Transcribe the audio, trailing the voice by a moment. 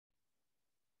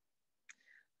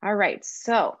All right,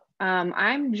 so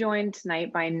I'm joined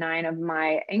tonight by 9 of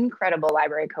my incredible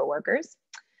library coworkers,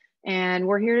 and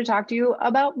we're here to talk to you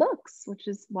about books, which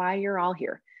is why you're all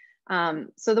here.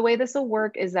 So the way this will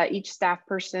work is that each staff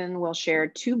person will share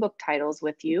 2 book titles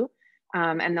with you,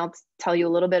 and they'll tell you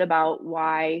a little bit about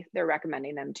why they're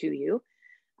recommending them to you.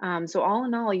 So all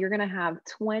in all, you're going to have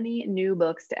 20 new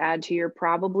books to add to your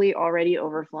probably already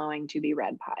overflowing to be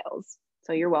read piles.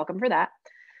 So you're welcome for that.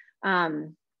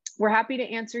 We're happy to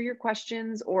answer your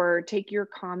questions or take your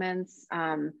comments.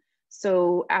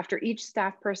 So after each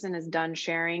staff person is done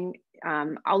sharing,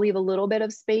 I'll leave a little bit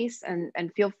of space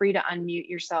and feel free to unmute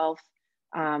yourself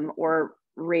or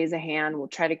raise a hand. We'll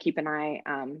try to keep an eye.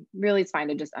 Really, it's fine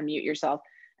to just unmute yourself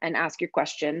and ask your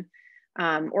question.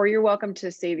 Or you're welcome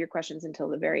to save your questions until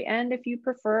the very end if you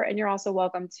prefer, and you're also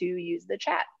welcome to use the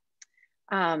chat.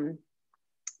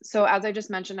 So as I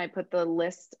just mentioned, I put the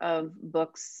list of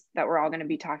books that we're all going to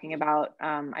be talking about.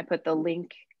 I put the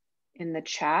link in the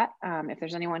chat. If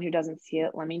there's anyone who doesn't see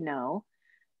it, let me know.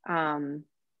 And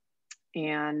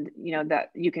you know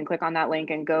that you can click on that link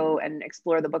and go and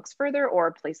explore the books further or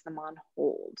place them on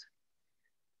hold.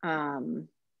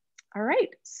 All right,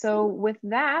 so with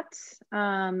that,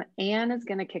 Anne is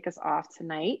going to kick us off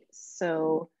tonight.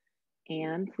 So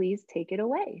Anne, please take it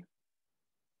away.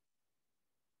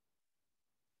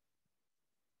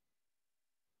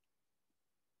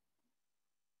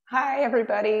 Hi,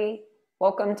 everybody.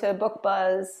 Welcome to Book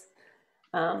Buzz.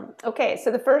 Okay, so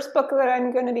the first book that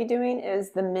I'm going to be doing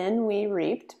is The Men We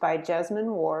Reaped by Jesmyn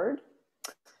Ward.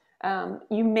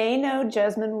 You may know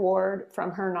Jesmyn Ward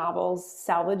from her novels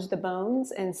Salvage the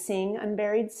Bones and Sing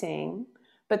Unburied Sing,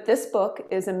 but this book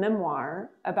is a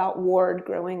memoir about Ward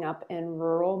growing up in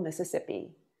rural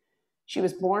Mississippi. She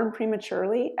was born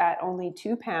prematurely at only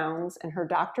 2 pounds, and her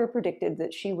doctor predicted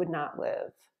that she would not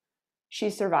live. She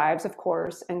survives, of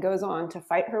course, and goes on to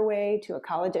fight her way to a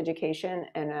college education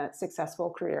and a successful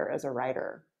career as a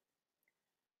writer.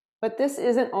 But this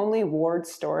isn't only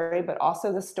Ward's story, but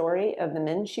also the story of the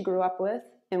men she grew up with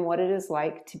and what it is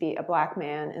like to be a Black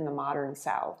man in the modern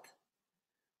South.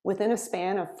 Within a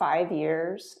span of 5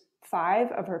 years,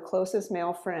 5 of her closest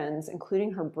male friends,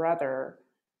 including her brother,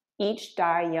 each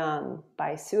die young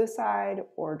by suicide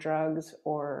or drugs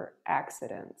or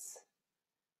accidents.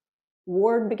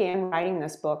 Ward began writing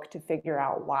this book to figure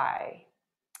out why.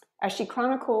 As she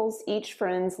chronicles each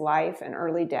friend's life and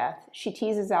early death, she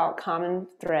teases out common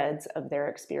threads of their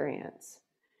experience.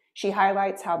 She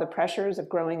highlights how the pressures of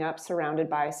growing up surrounded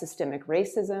by systemic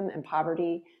racism and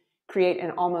poverty create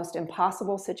an almost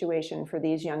impossible situation for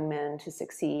these young men to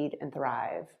succeed and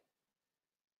thrive.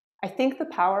 I think the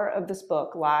power of this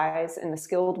book lies in the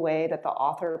skilled way that the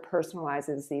author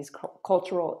personalizes these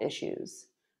cultural issues.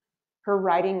 Her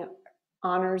writing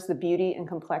honors the beauty and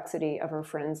complexity of her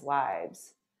friends'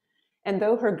 lives. And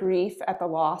though her grief at the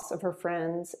loss of her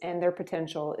friends and their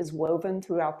potential is woven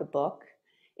throughout the book,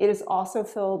 it is also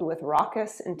filled with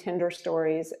raucous and tender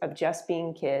stories of just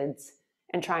being kids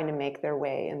and trying to make their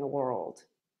way in the world.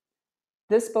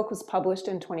 This book was published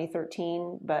in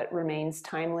 2013, but remains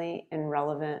timely and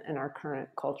relevant in our current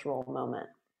cultural moment.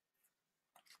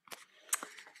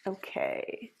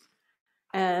 Okay.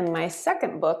 And my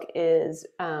second book is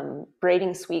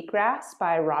Braiding Sweetgrass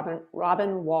by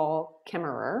Robin Wall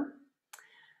Kimmerer.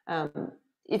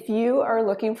 If you are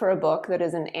looking for a book that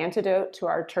is an antidote to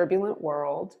our turbulent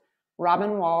world,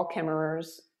 Robin Wall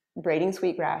Kimmerer's Braiding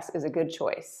Sweetgrass is a good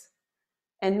choice.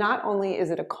 And not only is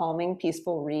it a calming,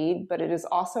 peaceful read, but it is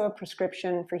also a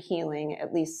prescription for healing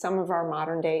at least some of our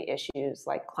modern day issues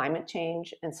like climate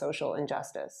change and social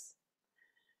injustice.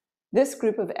 This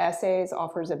group of essays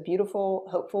offers a beautiful,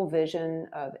 hopeful vision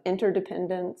of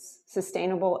interdependence,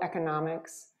 sustainable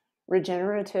economics,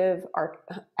 regenerative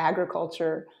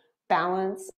agriculture,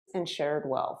 balance, and shared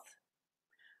wealth.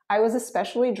 I was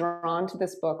especially drawn to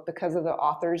this book because of the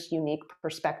author's unique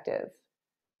perspective.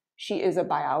 She is a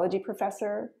biology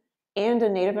professor and a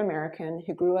Native American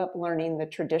who grew up learning the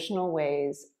traditional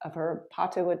ways of her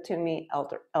Potawatomi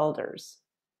elders.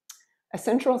 A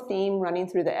central theme running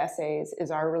through the essays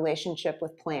is our relationship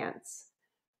with plants,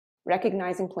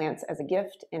 recognizing plants as a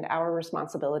gift and our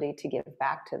responsibility to give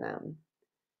back to them.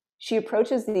 She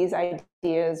approaches these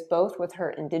ideas both with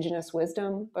her indigenous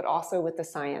wisdom, but also with the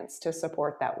science to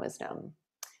support that wisdom.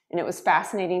 And it was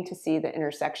fascinating to see the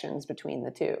intersections between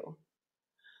the two.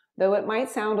 Though it might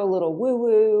sound a little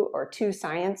woo-woo or too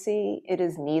sciencey, it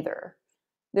is neither.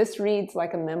 This reads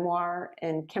like a memoir,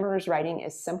 and Kimmerer's writing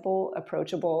is simple,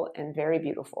 approachable, and very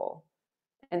beautiful.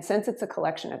 And since it's a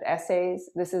collection of essays,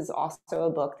 this is also a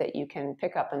book that you can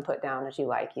pick up and put down as you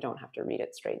like. You don't have to read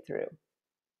it straight through.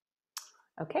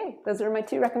 Okay, those are my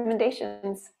 2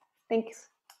 recommendations. Thanks.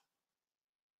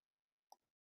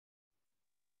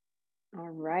 All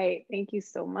right, thank you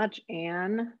so much,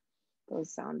 Anne.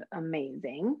 Those sound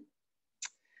amazing.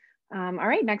 All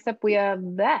right, next up we have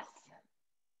Beth.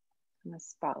 I'm gonna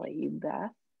spotlight you,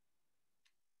 Beth.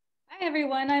 Hi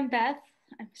everyone, I'm Beth.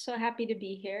 I'm so happy to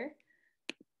be here.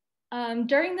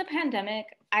 During the pandemic,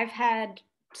 I've had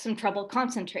some trouble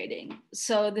concentrating.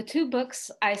 So the 2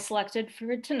 books I selected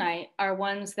for tonight are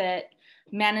ones that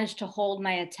managed to hold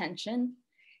my attention.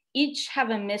 Each have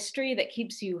a mystery that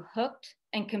keeps you hooked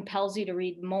and compels you to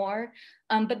read more.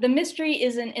 But the mystery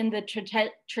isn't in the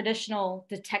traditional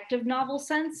detective novel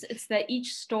sense. It's that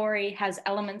each story has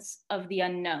elements of the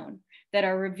unknown that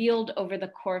are revealed over the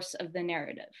course of the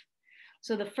narrative.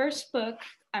 So the first book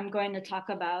I'm going to talk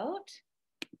about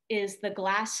is The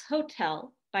Glass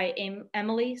Hotel by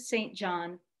Emily St.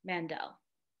 John Mandel.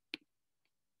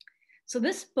 So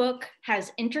this book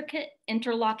has intricate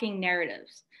interlocking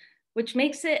narratives, which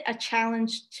makes it a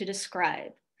challenge to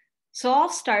describe. So I'll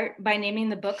start by naming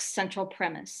the book's central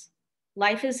premise.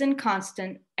 Life is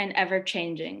inconstant and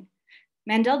ever-changing.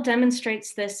 Mandel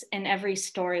demonstrates this in every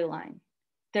storyline.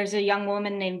 There's a young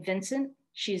woman named Vincent.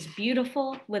 She's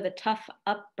beautiful with a tough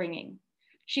upbringing.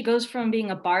 She goes from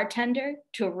being a bartender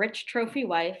to a rich trophy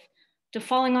wife to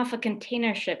falling off a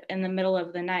container ship in the middle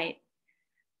of the night.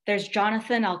 There's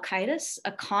Jonathan Alcides,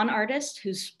 a con artist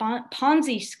whose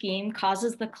Ponzi scheme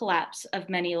causes the collapse of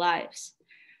many lives.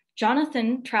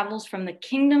 Jonathan travels from the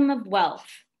kingdom of wealth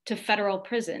to federal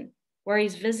prison, where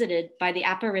he's visited by the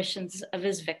apparitions of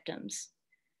his victims.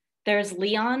 There's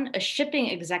Leon, a shipping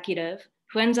executive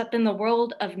who ends up in the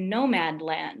world of nomad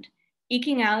land,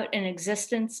 eking out an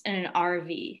existence in an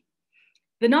RV.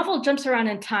 The novel jumps around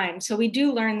in time, so we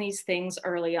do learn these things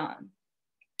early on.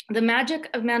 The magic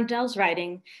of Mandel's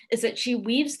writing is that she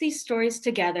weaves these stories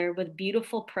together with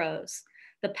beautiful prose.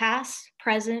 The past,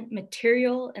 present,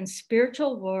 material, and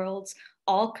spiritual worlds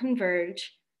all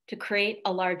converge to create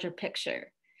a larger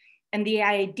picture. And the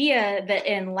idea that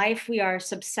in life we are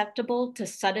susceptible to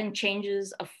sudden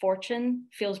changes of fortune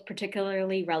feels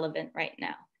particularly relevant right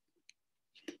now.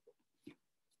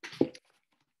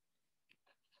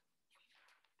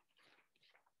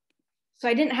 So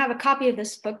I didn't have a copy of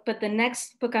this book, but the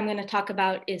next book I'm going to talk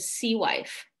about is Sea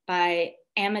Wife by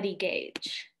Amity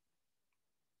Gage.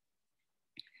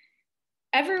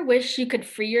 Ever wish you could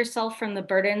free yourself from the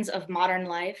burdens of modern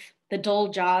life, the dull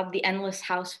job, the endless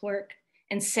housework,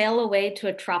 and sail away to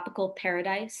a tropical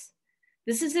paradise?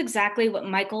 This is exactly what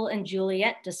Michael and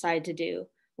Juliet decide to do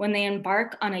when they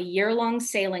embark on a year-long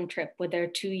sailing trip with their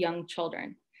 2 young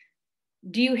children.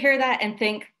 Do you hear that and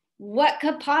think, what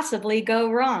could possibly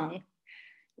go wrong?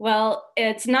 Well,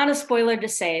 it's not a spoiler to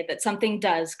say that something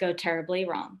does go terribly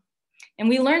wrong. And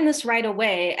we learn this right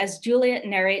away as Juliet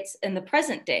narrates in the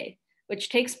present day, which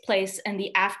takes place in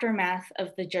the aftermath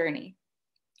of the journey.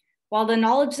 While the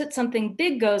knowledge that something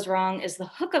big goes wrong is the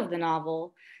hook of the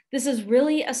novel, this is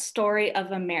really a story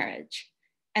of a marriage.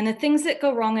 And the things that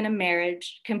go wrong in a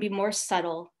marriage can be more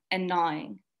subtle and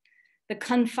gnawing. The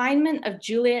confinement of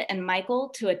Juliet and Michael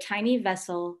to a tiny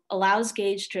vessel allows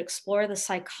Gage to explore the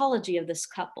psychology of this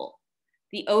couple.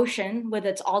 The ocean, with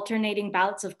its alternating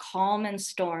bouts of calm and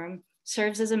storm,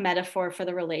 serves as a metaphor for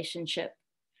the relationship.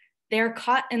 They are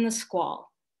caught in the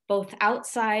squall, both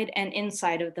outside and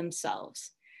inside of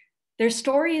themselves. Their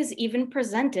story is even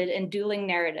presented in dueling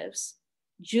narratives.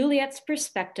 Juliet's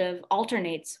perspective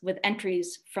alternates with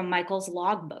entries from Michael's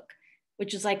logbook,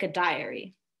 which is like a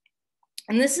diary.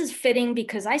 And this is fitting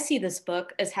because I see this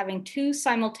book as having 2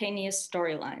 simultaneous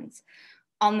storylines.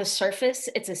 On the surface,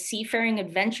 it's a seafaring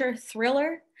adventure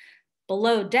thriller.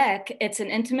 Below deck, it's an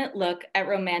intimate look at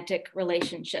romantic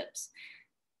relationships.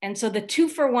 And so the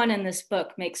 2-for-1 in this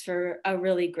book makes for a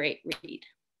really great read.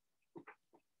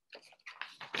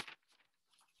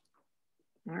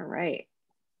 All right.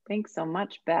 Thanks so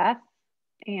much, Beth.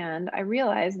 And I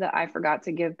realized that I forgot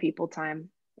to give people time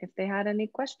if they had any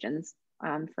questions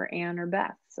for Anne or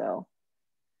Beth. So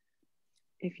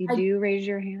if you do raise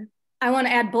your hand. I want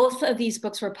to add both of these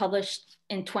books were published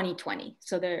in 2020,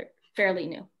 so they're fairly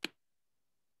new.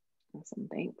 Awesome,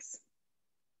 thanks.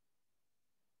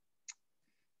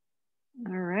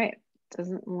 All right,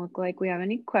 doesn't look like we have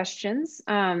any questions.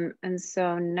 And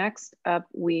so next up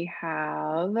we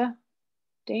have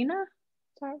Dana,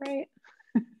 is that right?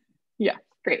 Yeah,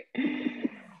 great.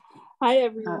 Hi,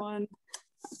 everyone.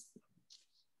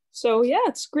 So yeah,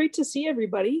 it's great to see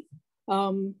everybody.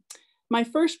 My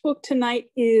first book tonight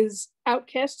is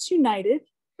Outcasts United.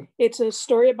 It's a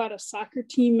story about a soccer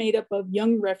team made up of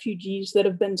young refugees that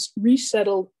have been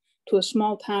resettled to a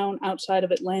small town outside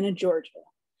of Atlanta, Georgia.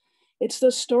 It's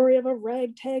the story of a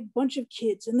ragtag bunch of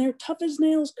kids and their tough as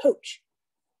nails coach.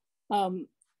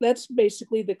 That's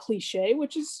basically the cliche,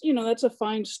 which is, that's a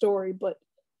fine story. But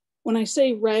when I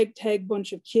say ragtag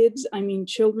bunch of kids, I mean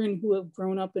children who have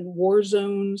grown up in war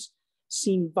zones,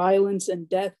 seen violence and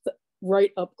death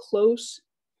right up close.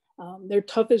 Their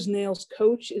tough as nails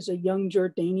coach is a young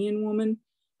Jordanian woman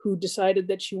who decided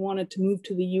that she wanted to move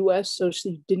to the US so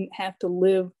she didn't have to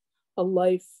live a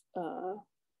life,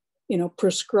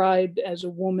 prescribed as a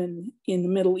woman in the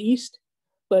Middle East.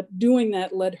 But doing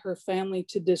that led her family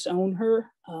to disown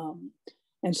her.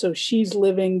 And so she's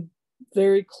living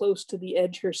very close to the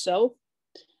edge herself.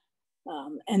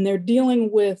 And they're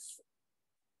dealing with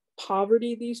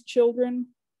poverty, these children.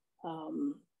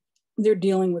 They're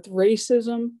dealing with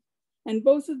racism. And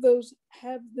both of those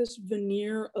have this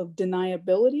veneer of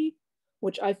deniability,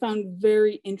 which I found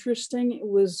very interesting. It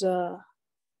was,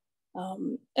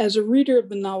 as a reader of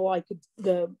the novel,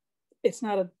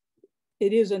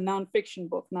 it is a nonfiction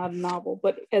book, not a novel.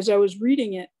 But as I was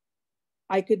reading it,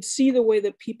 I could see the way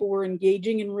that people were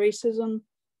engaging in racism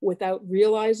without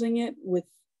realizing it, with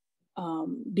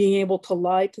being able to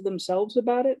lie to themselves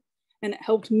about it. And it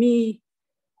helped me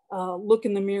look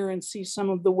in the mirror and see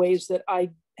some of the ways that I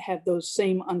had those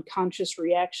same unconscious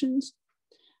reactions.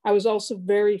 I was also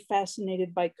very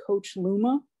fascinated by Coach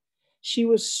Luma. She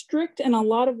was strict in a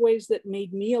lot of ways that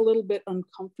made me a little bit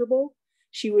uncomfortable.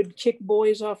 She would kick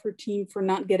boys off her team for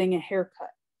not getting a haircut.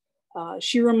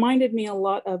 She reminded me a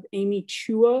lot of Amy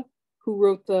Chua, who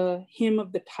wrote the Hymn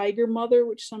of the Tiger Mother,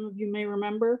 which some of you may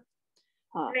remember.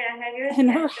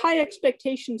 And her high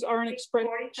expectations are an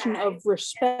expression of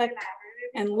respect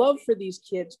and love for these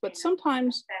kids, but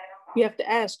sometimes you have to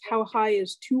ask, how high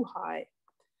is too high?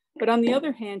 But on the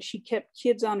other hand, she kept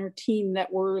kids on her team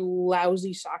that were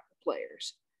lousy soccer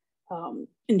players.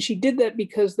 And she did that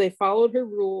because they followed her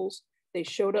rules, they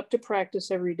showed up to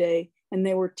practice every day, and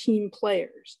they were team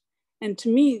players. And to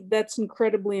me, that's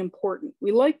incredibly important.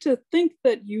 We like to think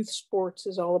that youth sports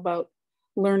is all about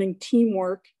learning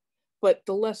teamwork, but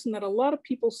the lesson that a lot of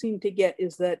people seem to get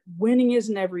is that winning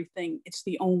isn't everything, it's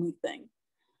the only thing.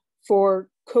 For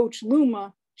Coach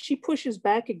Luma, she pushes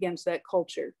back against that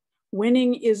culture.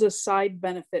 Winning is a side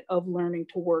benefit of learning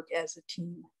to work as a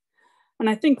team. And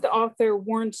I think the author,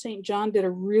 Warren St. John, did a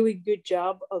really good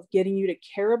job of getting you to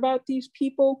care about these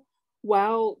people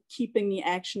while keeping the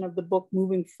action of the book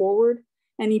moving forward.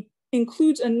 And he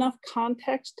includes enough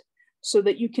context so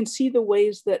that you can see the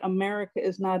ways that America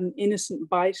is not an innocent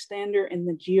bystander in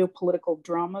the geopolitical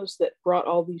dramas that brought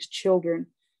all these children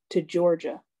to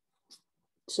Georgia.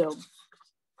 So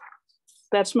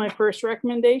that's my first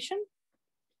recommendation.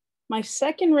 My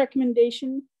second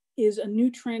recommendation is a new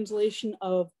translation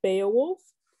of Beowulf.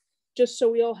 Just so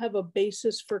we all have a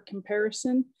basis for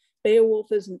comparison,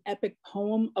 Beowulf is an epic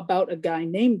poem about a guy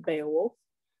named Beowulf,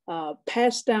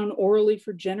 passed down orally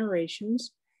for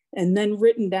generations, and then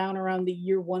written down around the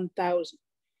year 1000.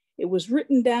 It was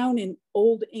written down in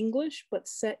Old English, but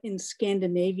set in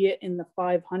Scandinavia in the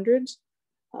 500s.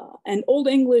 And Old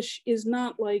English is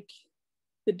not like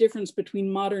the difference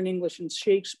between modern English and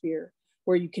Shakespeare,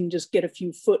 where you can just get a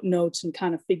few footnotes and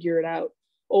kind of figure it out.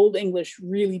 Old English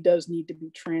really does need to be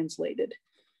translated,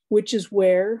 which is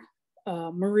where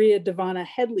Maria Devana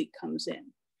Headley comes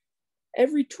in.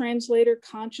 Every translator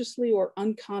consciously or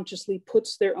unconsciously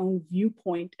puts their own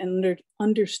viewpoint and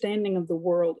understanding of the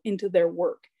world into their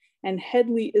work. And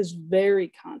Headley is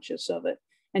very conscious of it,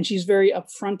 and she's very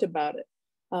upfront about it.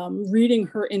 Reading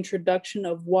her introduction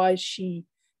of why she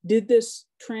did this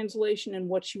translation and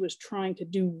what she was trying to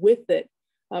do with it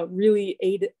really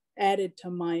added to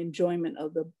my enjoyment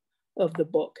of the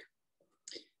book.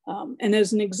 And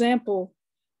as an example,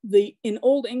 in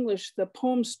Old English, the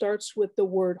poem starts with the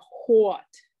word Hwot,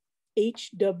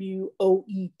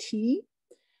 H-W-O-E-T,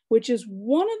 which is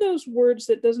one of those words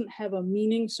that doesn't have a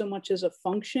meaning so much as a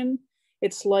function.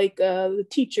 It's like the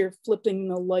teacher flipping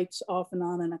the lights off and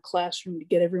on in a classroom to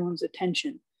get everyone's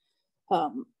attention.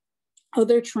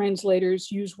 Other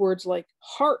translators use words like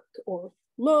hark or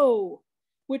lo,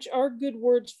 which are good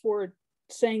words for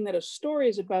saying that a story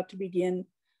is about to begin,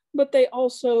 but they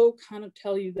also kind of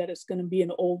tell you that it's going to be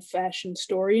an old-fashioned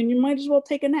story and you might as well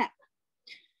take a nap.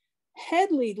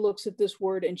 Headley looks at this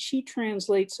word and she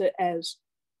translates it as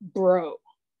bro,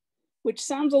 which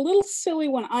sounds a little silly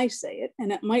when I say it,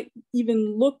 and it might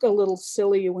even look a little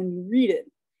silly when you read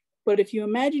it. But if you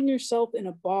imagine yourself in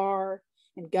a bar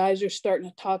and guys are starting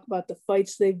to talk about the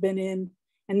fights they've been in,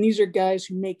 and these are guys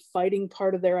who make fighting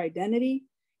part of their identity,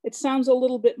 it sounds a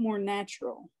little bit more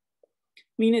natural.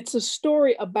 I mean, it's a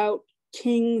story about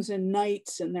kings and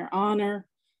knights and their honor,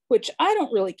 which I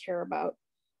don't really care about,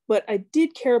 but I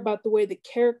did care about the way the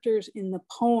characters in the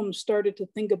poem started to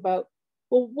think about,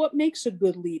 well, what makes a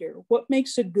good leader? What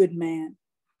makes a good man?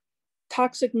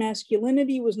 Toxic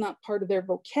masculinity was not part of their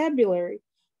vocabulary,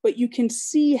 but you can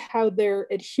see how their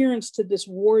adherence to this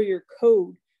warrior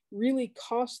code really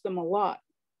cost them a lot.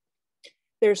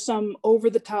 There's some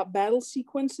over-the-top battle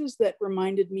sequences that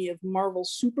reminded me of Marvel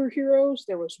superheroes.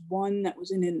 There was one that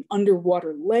was in an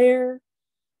underwater lair.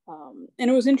 And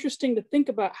it was interesting to think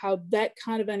about how that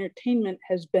kind of entertainment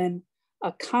has been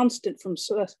a constant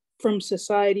from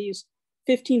societies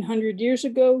 1,500 years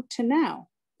ago to now.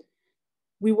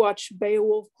 We watch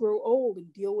Beowulf grow old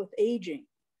and deal with aging.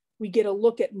 We get a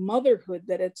look at motherhood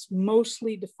that it's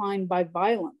mostly defined by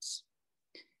violence.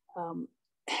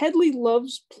 Hedley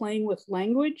loves playing with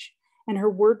language, and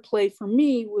her wordplay for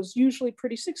me was usually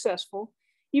pretty successful,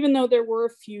 even though there were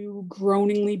a few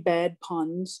groaningly bad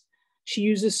puns. She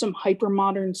uses some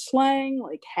hypermodern slang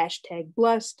like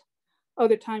 #blessed.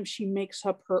 Other times she makes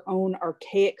up her own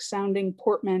archaic sounding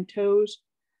portmanteaus.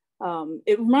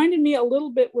 It reminded me a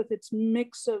little bit with its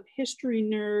mix of history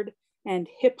nerd and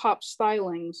hip hop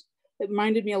stylings. It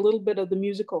reminded me a little bit of the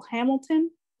musical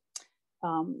Hamilton.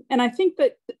 And I think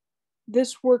that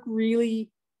this work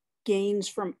really gains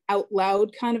from out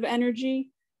loud kind of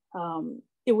energy.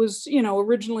 It was,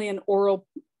 originally an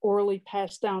orally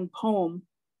passed down poem.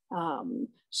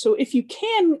 So if you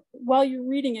can, while you're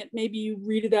reading it, maybe you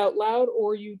read it out loud,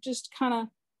 or you just kind of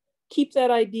keep that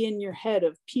idea in your head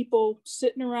of people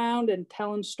sitting around and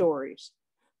telling stories.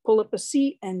 Pull up a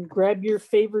seat and grab your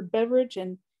favorite beverage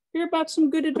and hear about some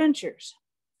good adventures.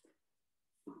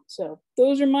 So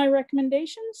those are my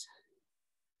recommendations.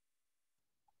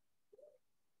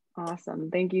 Awesome.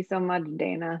 Thank you so much,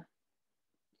 Dana.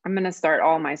 I'm going to start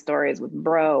all my stories with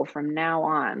bro from now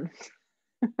on.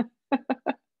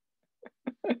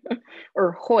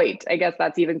 Or Hoyt. I guess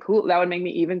that's even cool. That would make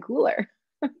me even cooler.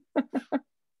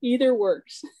 Either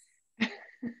works.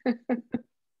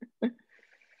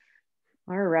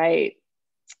 All right.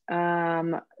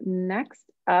 Next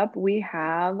up, we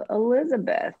have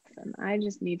Elizabeth. And I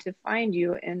just need to find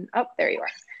you in, oh, there you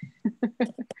are.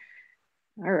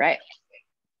 All right.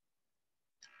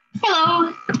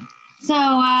 Hello. So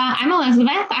I'm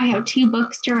Elizabeth. I have 2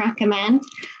 books to recommend.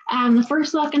 The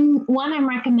first one I'm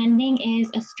recommending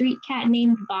is A Street Cat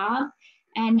Named Bob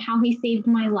and How He Saved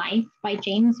My Life by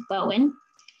James Bowen.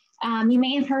 You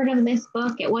may have heard of this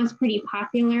book. It was pretty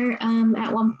popular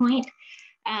at one point.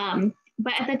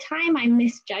 But at the time, I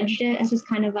misjudged it as just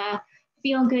kind of a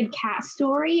feel-good cat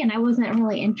story, and I wasn't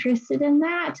really interested in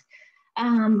that.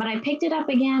 But I picked it up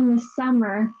again this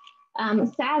summer.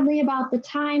 Sadly, about the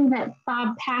time that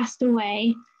Bob passed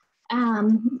away,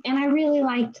 and I really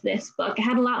liked this book. It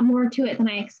had a lot more to it than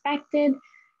I expected.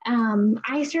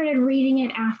 I started reading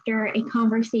it after a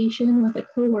conversation with a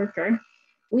coworker.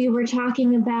 We were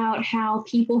talking about how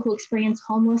people who experience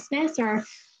homelessness are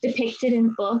depicted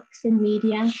in books and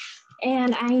media,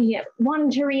 and I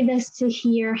wanted to read this to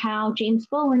hear how James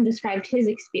Bowen described his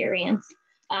experience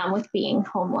with being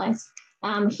homeless.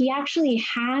 He actually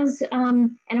has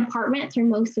an apartment through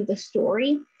most of the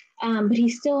story, but he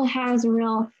still has a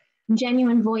real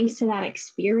genuine voice to that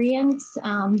experience,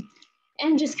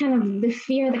 and just kind of the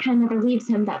fear that kind of relieves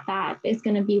him that is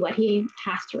going to be what he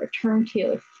has to return to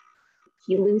if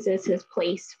he loses his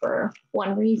place for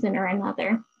one reason or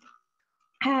another.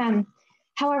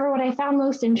 However, what I found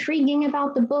most intriguing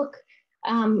about the book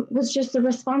was just the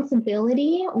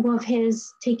responsibility of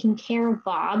his taking care of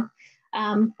Bob.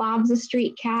 Bob's a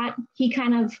street cat. He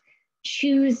kind of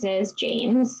chooses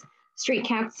James. Street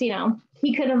cats,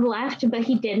 he could have left, but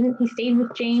he didn't. He stayed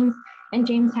with James, and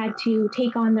James had to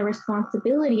take on the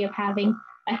responsibility of having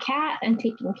a cat and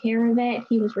taking care of it.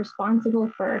 He was responsible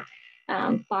for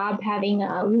Bob having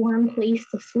a warm place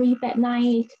to sleep at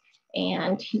night,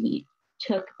 and he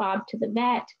took Bob to the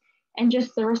vet. And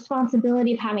just the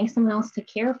responsibility of having someone else to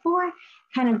care for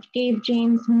kind of gave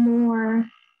James more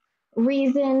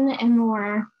reason and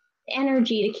more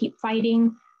energy to keep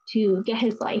fighting to get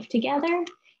his life together.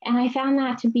 And I found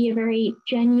that to be a very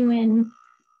genuine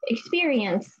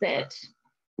experience, that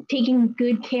taking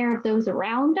good care of those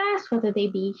around us, whether they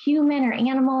be human or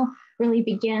animal, really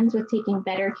begins with taking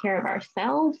better care of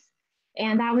ourselves.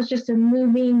 And that was just a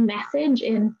moving message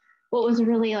in what was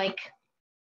really like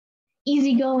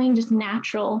easygoing, just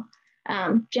natural,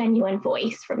 genuine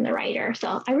voice from the writer.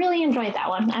 So I really enjoyed that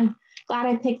one. I'm glad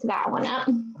I picked that one up.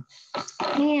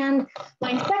 And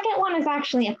my second one is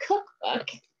actually a cookbook.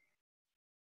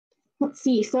 Let's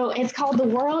see, so it's called The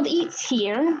World Eats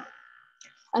Here: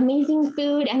 Amazing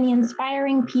Food and the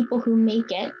Inspiring People Who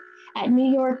Make It. at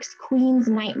New York's Queen's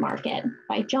Night Market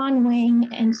by John Wang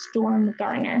and Storm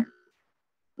Garner.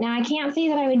 Now, I can't say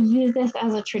that I would use this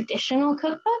as a traditional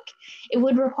cookbook. It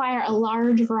would require a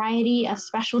large variety of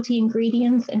specialty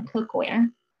ingredients and cookware.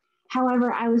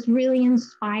 However, I was really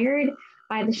inspired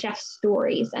by the chef's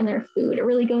stories and their food. It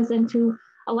really goes into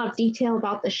a lot of detail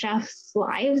about the chef's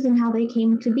lives and how they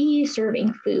came to be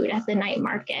serving food at the night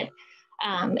market.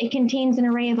 It contains an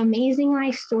array of amazing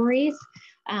life stories.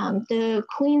 The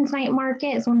Queen's Night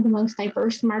Market is one of the most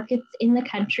diverse markets in the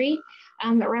country.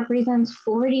 It represents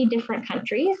 40 different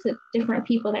countries that different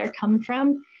people there come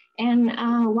from, and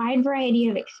a wide variety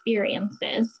of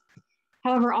experiences.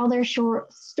 However, all their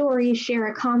short stories share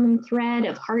a common thread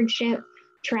of hardship,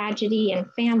 tragedy, and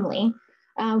family.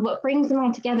 What brings them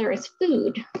all together is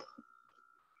food.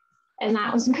 And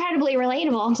that was incredibly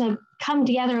relatable to come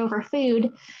together over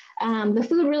food. The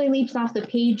food really leaps off the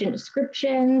page in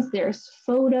descriptions, there's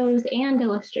photos and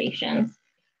illustrations.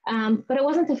 But it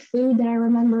wasn't the food that I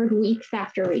remembered weeks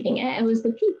after reading it, it was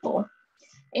the people.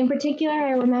 In particular,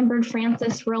 I remembered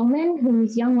Frances Roman,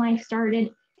 whose young life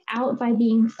started out by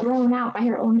being thrown out by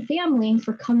her own family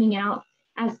for coming out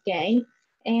as gay.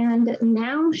 And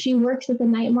now she works at the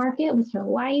night market with her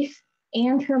wife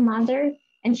and her mother,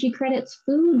 and she credits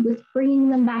food with bringing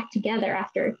them back together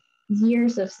after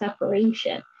years of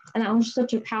separation. And that was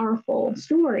such a powerful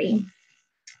story.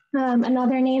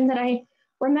 Another name that I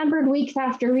remembered weeks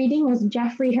after reading was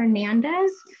Jeffrey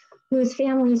Hernandez, whose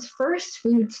family's first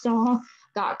food stall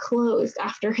got closed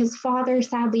after his father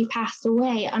sadly passed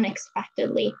away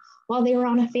unexpectedly while they were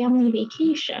on a family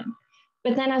vacation.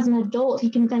 But then as an adult, he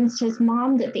convinced his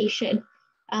mom that they should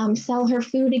sell her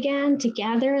food again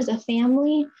together as a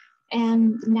family.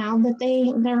 And now that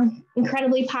they're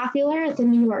incredibly popular at the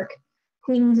New York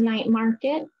Queen's Night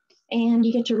Market, and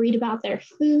you get to read about their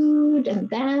food and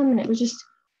them, and it was just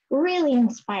really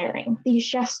inspiring. These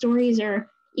chef stories are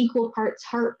equal parts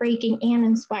heartbreaking and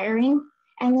inspiring.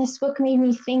 And this book made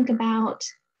me think about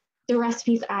the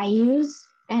recipes I use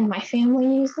and my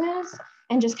family uses,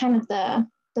 and just kind of the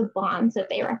bonds that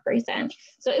they represent.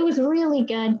 So it was really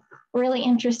good, really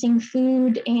interesting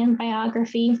food and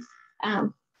biography.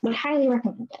 Would highly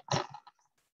recommend it.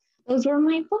 Those were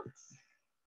my books.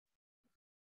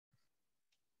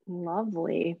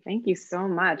 Lovely. Thank you so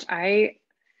much. I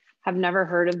have never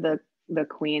heard of the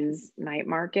Queen's Night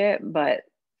Market, but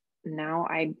now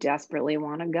I desperately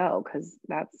want to go because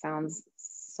that sounds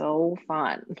so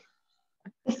fun.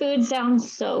 The food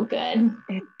sounds so good.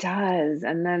 It does.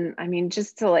 And then, I mean,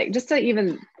 just to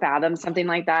even fathom something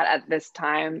like that at this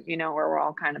time, you know, where we're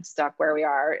all kind of stuck where we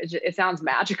are, it sounds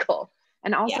magical.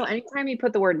 And also, anytime you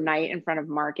put the word night in front of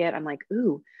market, I'm like,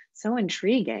 ooh, so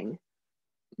intriguing.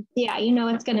 Yeah, you know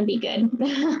it's going to be good.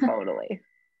 Totally.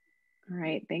 All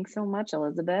right. Thanks so much,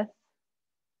 Elizabeth.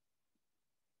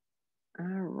 All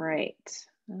right.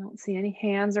 I don't see any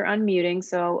hands or unmuting,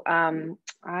 so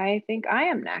I think I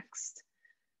am next.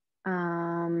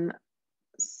 All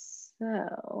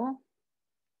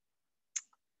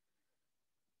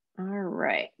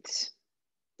right.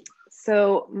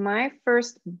 So my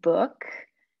first book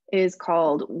is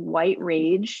called White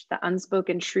Rage, The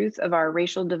Unspoken Truth of Our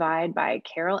Racial Divide by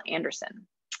Carol Anderson.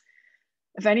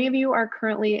 If any of you are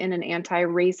currently in an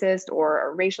anti-racist or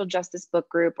a racial justice book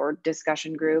group or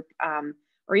discussion group,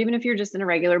 or even if you're just in a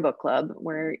regular book club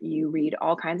where you read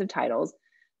all kinds of titles,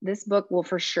 this book will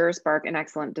for sure spark an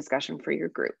excellent discussion for your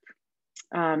group.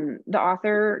 The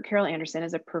author, Carol Anderson,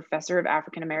 is a professor of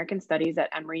African American Studies at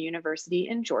Emory University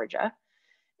in Georgia.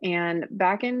 And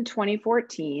back in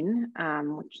 2014,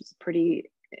 which is a pretty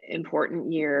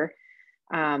important year,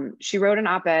 she wrote an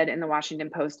op-ed in the Washington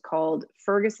Post called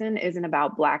 "Ferguson Isn't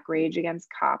About Black Rage Against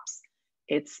Cops,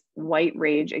 It's White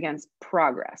Rage Against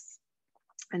Progress."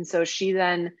 And so she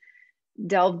then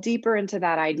delved deeper into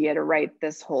that idea to write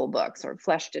this whole book, sort of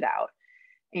fleshed it out.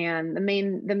 And the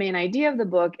main idea of the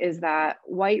book is that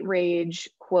white rage,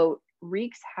 quote,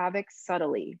 wreaks havoc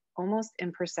subtly, almost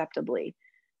imperceptibly,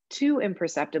 too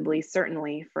imperceptibly,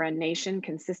 certainly, for a nation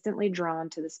consistently drawn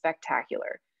to the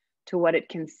spectacular, to what it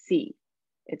can see.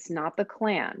 It's not the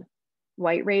Klan.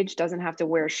 White rage doesn't have to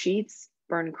wear sheets,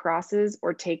 burn crosses,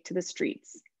 or take to the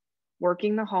streets.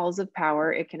 Working the halls of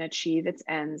power, it can achieve its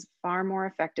ends far more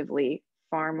effectively,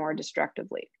 far more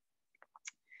destructively.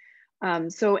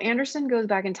 So Anderson goes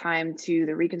back in time to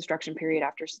the Reconstruction period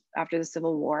after the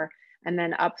Civil War, and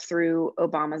then up through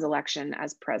Obama's election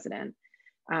as president,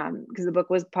 because the book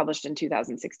was published in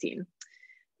 2016.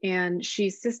 And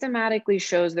she systematically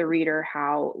shows the reader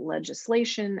how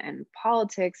legislation and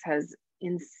politics has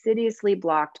insidiously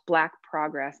blocked Black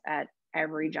progress at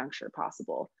every juncture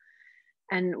possible.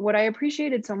 And what I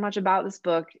appreciated so much about this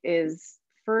book is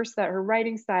first that her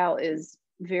writing style is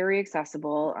very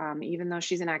accessible. Even though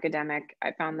she's an academic,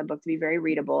 I found the book to be very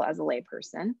readable as a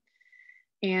layperson.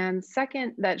 And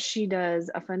second, that she does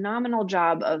a phenomenal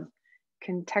job of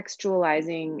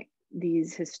contextualizing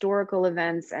these historical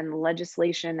events and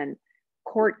legislation and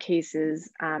court cases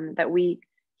that we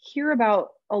hear about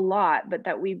a lot, but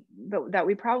that we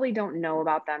probably don't know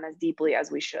about them as deeply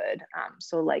as we should.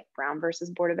 So like Brown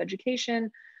versus Board of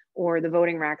Education, or the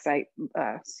Voting Rights Act,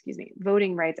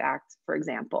 for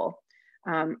example.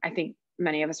 I think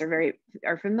many of us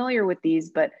are familiar with these,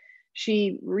 but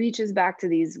she reaches back to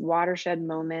these watershed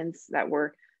moments that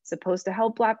were supposed to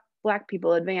help Black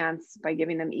people advance by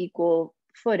giving them equal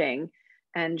footing.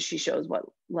 And she shows what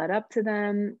led up to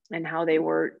them and how they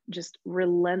were just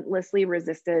relentlessly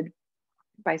resisted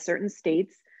by certain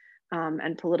states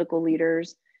and political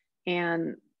leaders,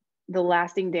 and the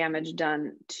lasting damage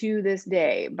done to this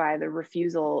day by the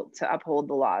refusal to uphold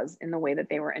the laws in the way that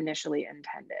they were initially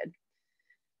intended.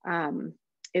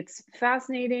 It's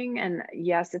fascinating, and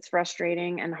yes, it's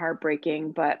frustrating and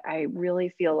heartbreaking, but I really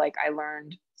feel like I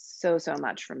learned so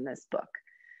much from this book.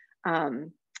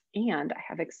 And I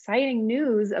have exciting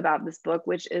news about this book,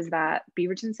 which is that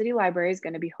Beaverton City Library is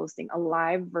going to be hosting a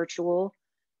live virtual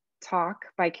talk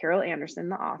by Carol Anderson,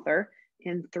 the author,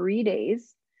 in 3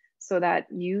 days, so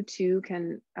that you too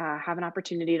can have an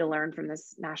opportunity to learn from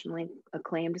this nationally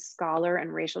acclaimed scholar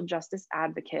and racial justice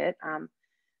advocate.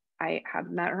 I have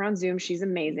met her on Zoom. She's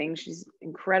amazing. She's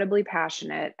incredibly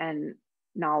passionate and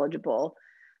knowledgeable.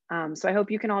 So I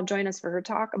hope you can all join us for her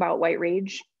talk about white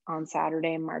rage on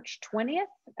Saturday, March 20th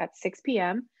at 6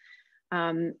 p.m.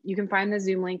 You can find the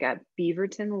Zoom link at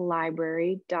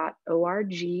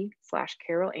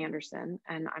beavertonlibrary.org/Carol Anderson.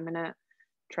 And I'm gonna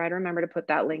try to remember to put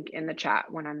that link in the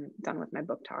chat when I'm done with my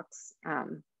book talks.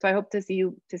 So I hope to see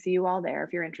you all there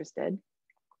if you're interested.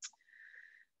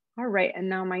 All right, and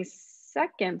now my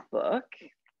second book,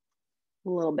 a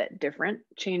little bit different,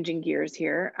 changing gears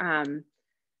here,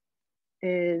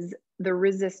 is The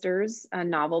Resistors, a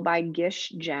novel by Gish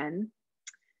Jen.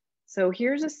 So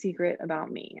here's a secret about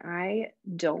me. I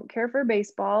don't care for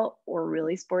baseball or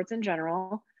really sports in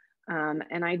general,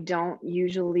 and I don't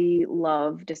usually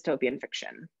love dystopian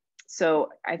fiction. So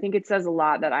I think it says a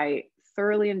lot that I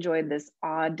thoroughly enjoyed this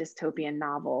odd dystopian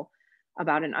novel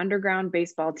about an underground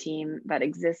baseball team that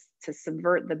exists to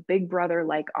subvert the big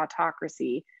brother-like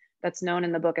autocracy that's known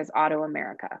in the book as Auto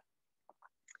America.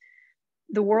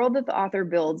 The world that the author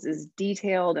builds is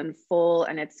detailed and full,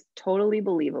 and it's totally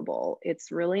believable.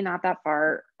 It's really not that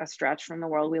far a stretch from the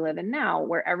world we live in now,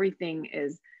 where everything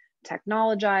is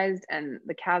technologized and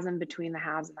the chasm between the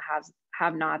haves and the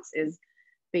have-nots is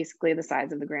basically the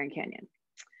size of the Grand Canyon.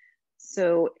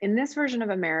 So in this version of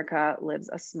America lives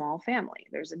a small family.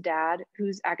 There's a dad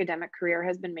whose academic career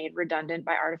has been made redundant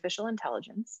by artificial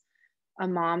intelligence, a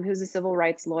mom who's a civil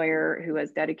rights lawyer who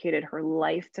has dedicated her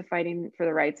life to fighting for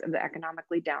the rights of the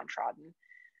economically downtrodden.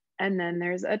 And then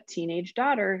there's a teenage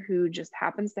daughter who just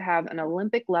happens to have an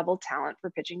Olympic level talent for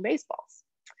pitching baseballs.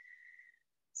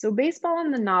 So baseball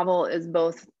in the novel is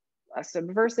both a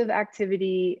subversive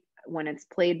activity when it's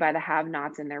played by the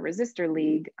have-nots in their resistor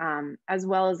league, as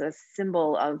well as a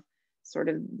symbol of sort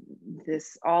of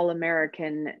this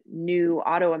all-American new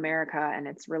Auto America and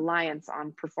its reliance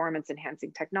on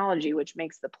performance-enhancing technology, which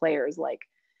makes the players like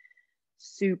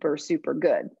super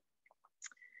good.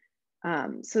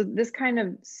 So this kind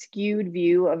of skewed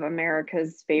view of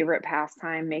America's favorite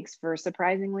pastime makes for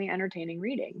surprisingly entertaining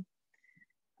reading.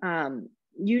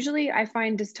 Usually I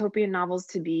find dystopian novels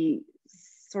to be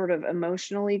sort of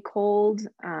emotionally cold.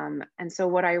 And so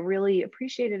what I really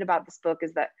appreciated about this book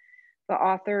is that the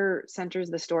author centers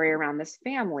the story around this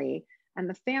family, and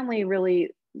the family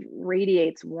really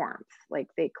radiates warmth. Like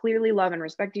they clearly love and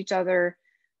respect each other,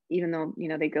 even though, you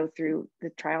know, they go through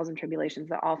the trials and tribulations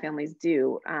that all families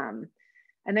do. And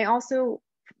they also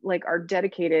like are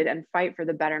dedicated and fight for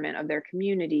the betterment of their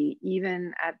community,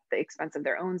 even at the expense of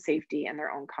their own safety and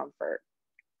their own comfort.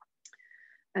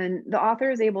 And the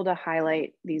author is able to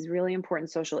highlight these really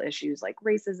important social issues like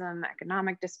racism,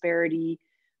 economic disparity,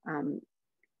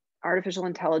 artificial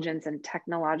intelligence, and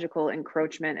technological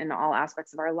encroachment in all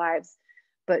aspects of our lives.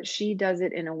 But she does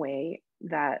it in a way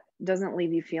that doesn't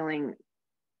leave you feeling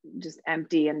just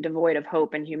empty and devoid of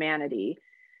hope and humanity.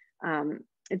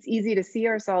 It's easy to see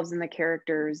ourselves in the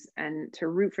characters and to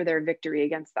root for their victory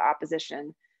against the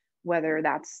opposition, whether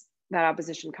that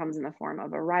opposition comes in the form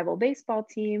of a rival baseball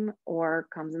team or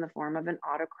comes in the form of an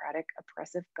autocratic,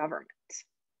 oppressive government.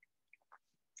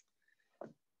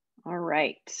 All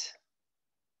right.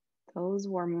 Those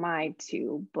were my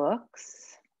two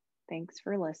books. Thanks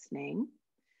for listening.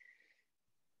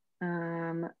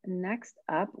 Next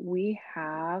up, we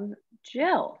have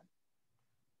Jill.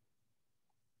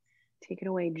 Take it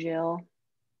away, Jill.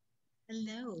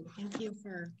 Hello, thank you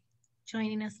for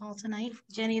joining us all tonight.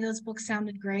 Jenny, those books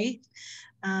sounded great,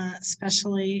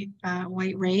 especially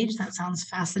White Rage. That sounds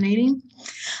fascinating.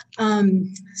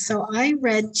 So I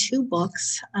read two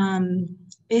books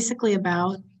basically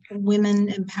about women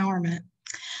empowerment.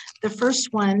 The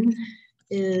first one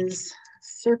is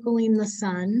Circling the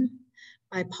Sun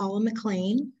by Paula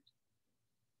McLean.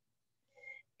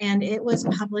 And it was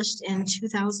published in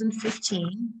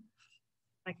 2015.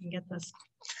 If I can get this.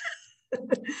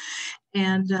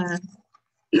 And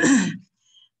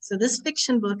so this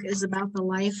fiction book is about the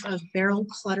life of Beryl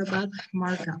Clutterbuck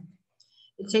Markham.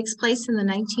 It takes place in the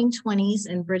 1920s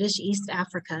in British East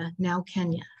Africa, now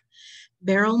Kenya.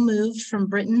 Beryl moved from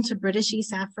Britain to British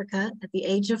East Africa at the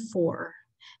age of 4.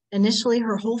 Initially,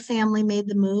 her whole family made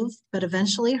the move, but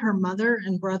eventually her mother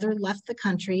and brother left the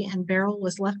country and Beryl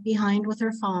was left behind with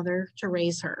her father to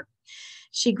raise her.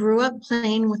 She grew up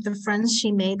playing with the friends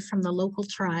she made from the local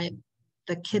tribe,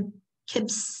 the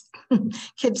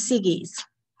Kipsigis.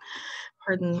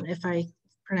 Pardon if I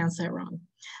pronounce that wrong.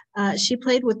 She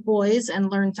played with boys and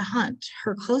learned to hunt.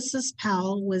 Her closest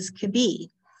pal was Kibi.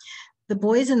 The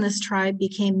boys in this tribe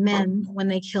became men when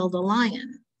they killed a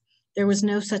lion. There was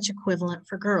no such equivalent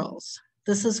for girls.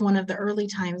 This is one of the early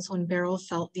times when Beryl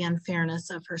felt the unfairness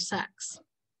of her sex.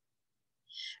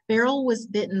 Beryl was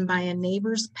bitten by a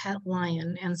neighbor's pet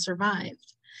lion and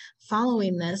survived.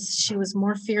 Following this, she was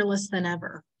more fearless than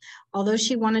ever. Although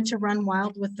she wanted to run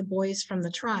wild with the boys from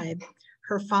the tribe,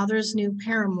 her father's new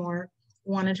paramour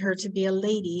wanted her to be a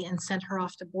lady and sent her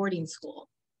off to boarding school.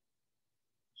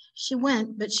 She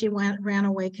went, but she ran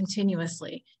away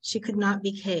continuously. She could not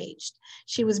be caged.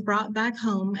 She was brought back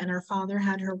home and her father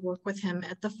had her work with him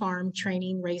at the farm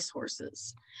training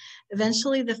racehorses.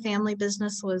 Eventually the family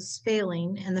business was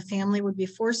failing and the family would be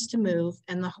forced to move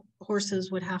and the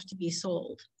horses would have to be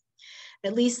sold.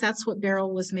 At least that's what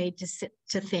Beryl was made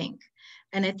to think.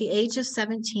 And at the age of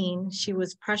 17, she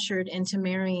was pressured into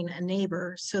marrying a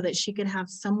neighbor so that she could have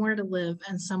somewhere to live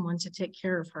and someone to take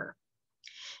care of her.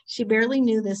 She barely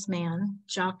knew this man,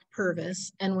 Jock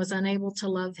Purvis, and was unable to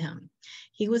love him.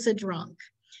 He was a drunk.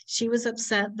 She was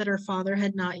upset that her father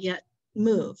had not yet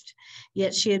moved,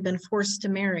 yet she had been forced to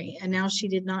marry, and now she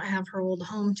did not have her old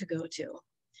home to go to.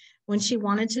 When she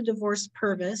wanted to divorce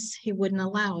Purvis, he wouldn't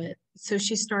allow it, so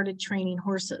she started training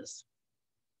horses.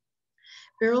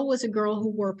 Beryl was a girl who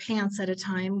wore pants at a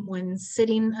time when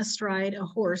sitting astride a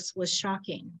horse was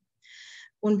shocking.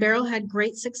 When Beryl had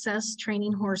great success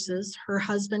training horses, her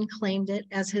husband claimed it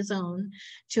as his own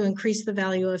to increase the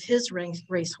value of his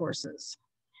race horses.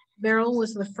 Beryl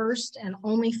was the first and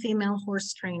only female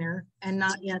horse trainer and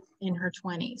not yet in her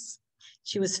 20s.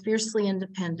 She was fiercely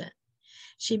independent.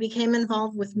 She became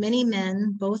involved with many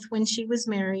men, both when she was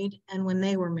married and when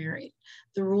they were married.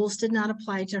 The rules did not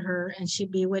apply to her and she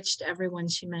bewitched everyone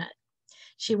she met.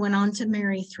 She went on to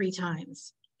marry 3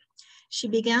 times. She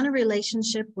began a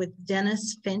relationship with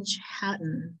Dennis Finch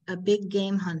Hatton, a big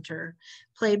game hunter,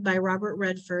 played by Robert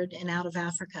Redford in Out of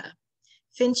Africa.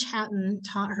 Finch Hatton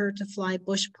taught her to fly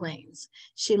bush planes.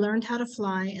 She learned how to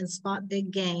fly and spot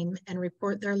big game and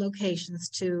report their locations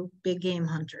to big game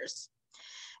hunters.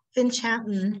 Finch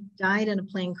Hatton died in a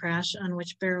plane crash on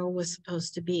which Beryl was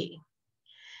supposed to be.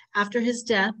 After his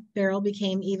death, Beryl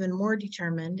became even more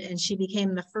determined and she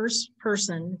became the first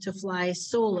person to fly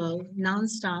solo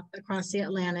nonstop across the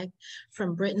Atlantic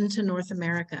from Britain to North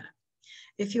America.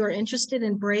 If you are interested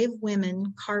in brave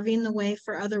women carving the way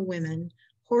for other women,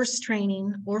 horse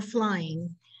training, or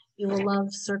flying, you will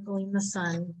love Circling the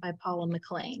Sun by Paula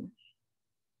McLean.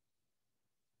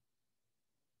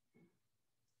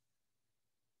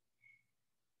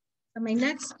 So my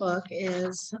next book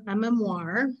is a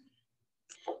memoir.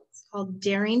 It's called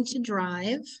Daring to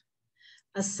Drive,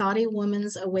 A Saudi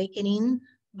Woman's Awakening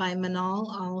by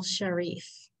Manal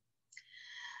al-Sharif.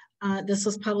 This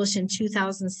was published in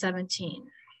 2017.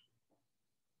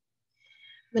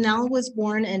 Manal was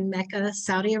born in Mecca,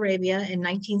 Saudi Arabia in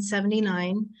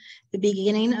 1979, the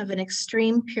beginning of an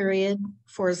extreme period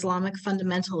for Islamic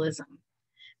fundamentalism.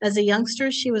 As a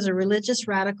youngster, she was a religious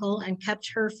radical and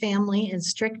kept her family in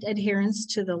strict adherence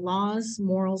to the laws,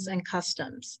 morals, and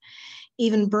customs,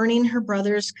 even burning her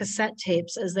brother's cassette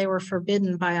tapes as they were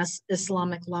forbidden by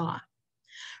Islamic law.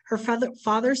 Her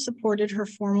father supported her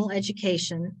formal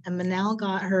education, and Manal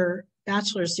got her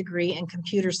bachelor's degree in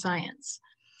computer science.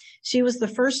 She was the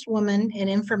first woman in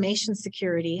information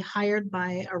security hired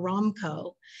by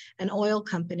Aramco, an oil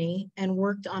company, and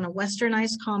worked on a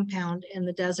westernized compound in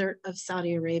the desert of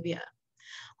Saudi Arabia.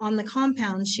 On the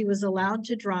compound, she was allowed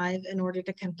to drive in order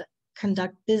to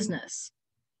conduct business.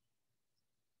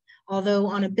 Although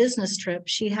on a business trip,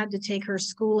 she had to take her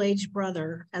school-age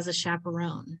brother as a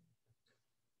chaperone.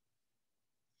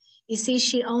 You see,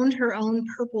 she owned her own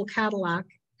purple Cadillac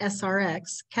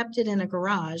SRX, kept it in a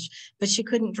garage, but she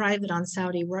couldn't drive it on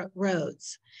Saudi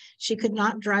roads. She could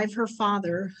not drive her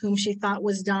father, whom she thought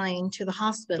was dying, to the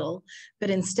hospital, but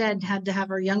instead had to have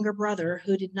her younger brother,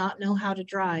 who did not know how to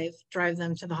drive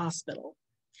them to the hospital.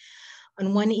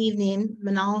 On one evening,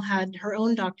 Manal had her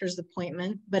own doctor's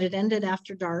appointment, but it ended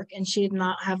after dark and she did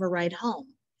not have a ride home.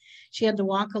 She had to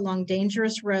walk along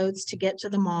dangerous roads to get to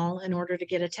the mall in order to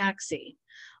get a taxi.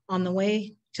 On the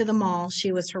way to the mall,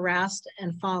 she was harassed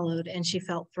and followed, and she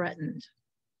felt threatened.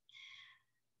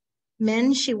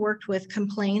 Men she worked with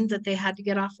complained that they had to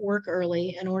get off work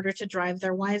early in order to drive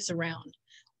their wives around.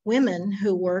 Women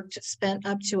who worked spent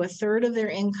up to a third of their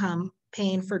income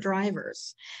paying for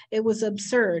drivers. It was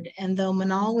absurd, and though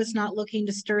Manal was not looking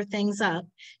to stir things up,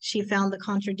 she found the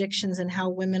contradictions in how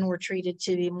women were treated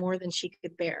to be more than she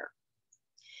could bear.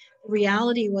 The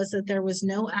reality was that there was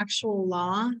no actual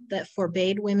law that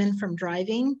forbade women from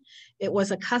driving. It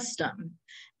was a custom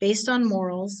based on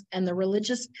morals, and the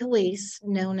religious police,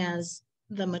 known as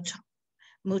the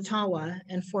Mutawa,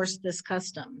 enforced this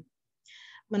custom.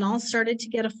 Manal started to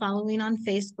get a following on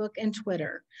Facebook and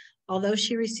Twitter. Although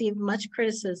she received much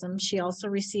criticism, she also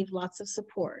received lots of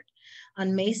support.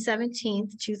 On May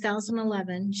 17th,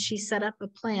 2011, she set up a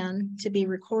plan to be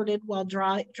recorded while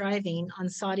driving on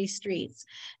Saudi streets,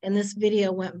 and this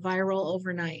video went viral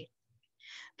overnight.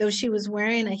 Though she was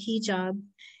wearing a hijab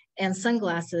and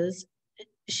sunglasses,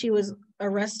 she was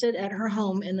arrested at her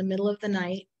home in the middle of the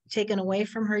night, taken away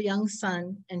from her young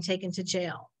son, and taken to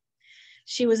jail.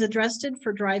 She was arrested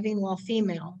for driving while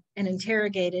female and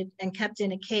interrogated and kept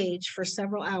in a cage for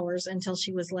several hours until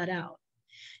she was let out.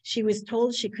 She was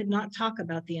told she could not talk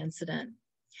about the incident.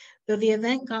 Though the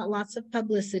event got lots of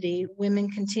publicity, women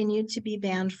continued to be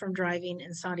banned from driving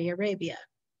in Saudi Arabia.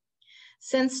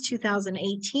 Since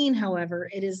 2018, however,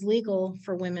 it is legal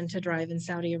for women to drive in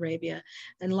Saudi Arabia,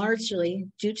 and largely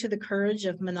due to the courage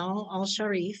of Manal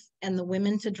al-Sharif and the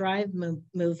Women to Drive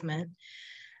movement,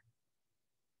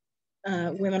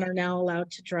 women are now allowed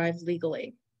to drive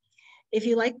legally. If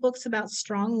you like books about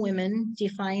strong women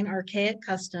defying archaic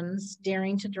customs,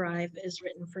 Daring to Drive is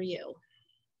written for you.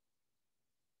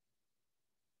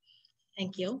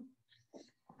 Thank you.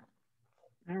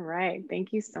 All right.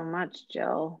 Thank you so much,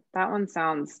 Jill. That one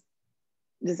sounds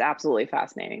just absolutely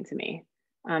fascinating to me.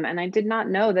 And I did not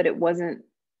know that it wasn't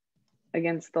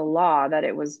against the law, that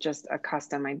it was just a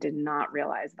custom. I did not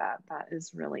realize that. That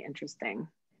is really interesting.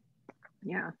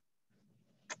 Yeah.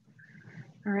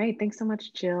 All right. Thanks so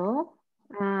much, Jill.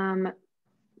 No,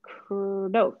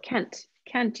 Kent.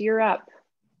 Kent, you're up.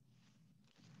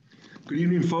 Good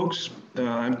evening, folks.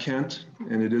 I'm Kent,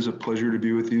 and it is a pleasure to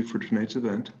be with you for tonight's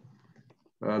event.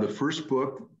 The first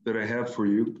book that I have for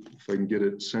you, if I can get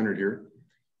it centered here,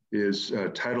 is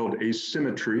titled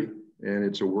Asymmetry, and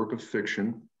it's a work of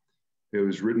fiction. It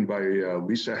was written by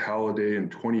Lisa Halliday in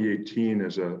 2018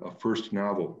 as a first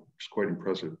novel, which is quite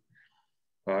impressive.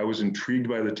 I was intrigued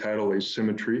by the title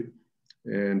Asymmetry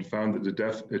and found that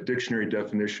the dictionary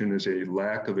definition is a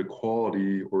lack of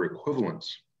equality or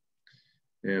equivalence.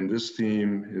 And this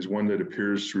theme is one that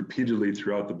appears repeatedly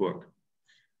throughout the book.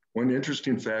 One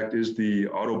interesting fact is the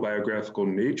autobiographical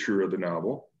nature of the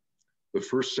novel. The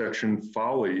first section,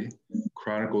 Folly,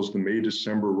 chronicles the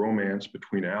May-December romance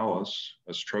between Alice,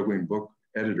 a struggling book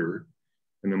editor,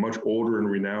 and the much older and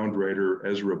renowned writer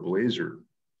Ezra Blazer.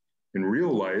 In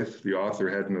real life, the author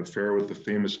had an affair with the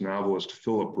famous novelist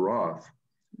Philip Roth,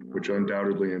 which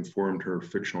undoubtedly informed her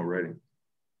fictional writing.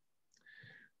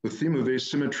 The theme of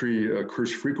asymmetry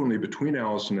occurs frequently between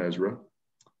Alice and Ezra.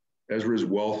 Ezra is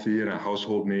wealthy and a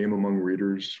household name among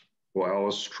readers, while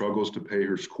Alice struggles to pay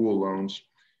her school loans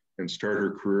and start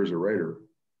her career as a writer.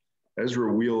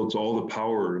 Ezra wields all the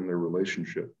power in their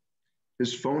relationship.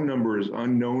 His phone number is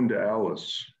unknown to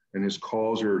Alice, and his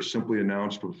calls are simply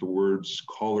announced with the words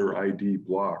caller ID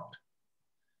blocked.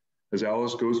 As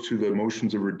Alice goes through the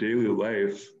motions of her daily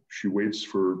life, she waits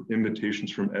for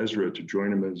invitations from Ezra to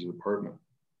join him at his apartment.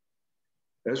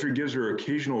 Ezra gives her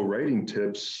occasional writing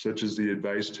tips, such as the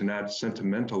advice to not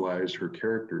sentimentalize her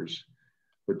characters,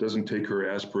 but doesn't take her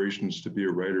aspirations to be a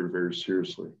writer very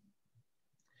seriously.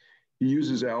 He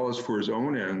uses Alice for his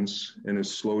own ends and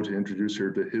is slow to introduce her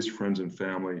to his friends and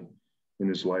family in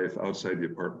his life outside the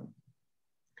apartment.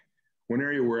 One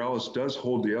area where Alice does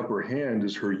hold the upper hand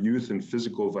is her youth and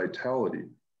physical vitality.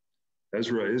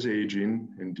 Ezra is aging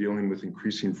and dealing with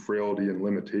increasing frailty and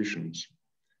limitations.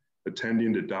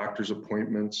 attending to doctor's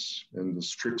appointments, and the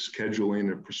strict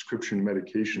scheduling of prescription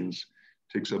medications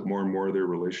takes up more and more of their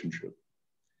relationship.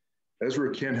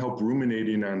 Ezra can't help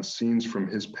ruminating on scenes from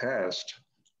his past,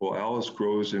 while Alice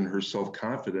grows in her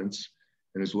self-confidence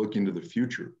and is looking to the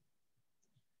future.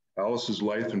 Alice's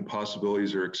life and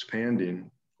possibilities are expanding,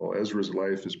 while Ezra's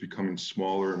life is becoming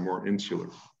smaller and more insular.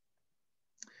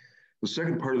 The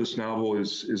second part of this novel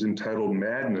is entitled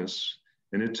Madness,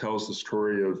 and it tells the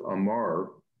story of Ammar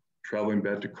traveling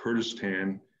back to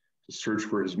Kurdistan to search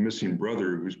for his missing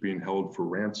brother who's being held for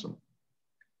ransom.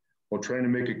 While trying to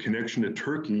make a connection to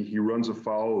Turkey, he runs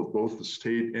afoul of both the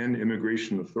state and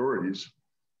immigration authorities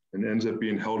and ends up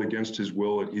being held against his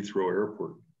will at Heathrow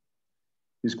Airport.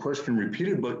 He's questioned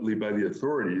repeatedly by the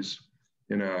authorities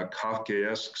in a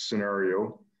Kafkaesque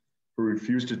scenario who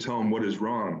refuse to tell him what is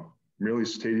wrong, merely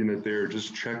stating that they're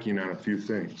just checking on a few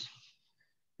things.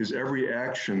 His every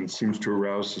action seems to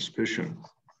arouse suspicion.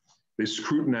 They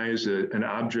scrutinize an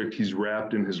object he's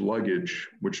wrapped in his luggage,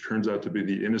 which turns out to be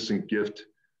the innocent gift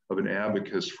of an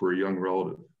abacus for a young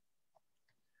relative.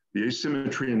 The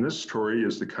asymmetry in this story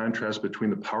is the contrast between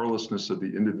the powerlessness of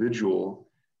the individual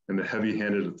and the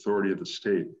heavy-handed authority of the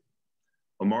state.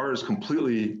 Ammar is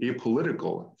completely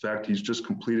apolitical. In fact, he's just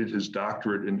completed his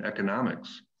doctorate in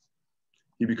economics.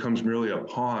 He becomes merely a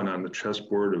pawn on the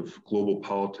chessboard of global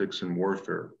politics and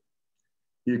warfare.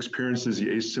 He experiences the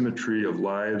asymmetry of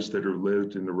lives that are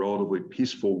lived in the relatively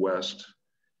peaceful West,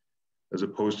 as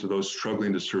opposed to those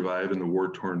struggling to survive in the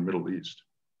war-torn Middle East.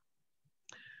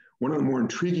 One of the more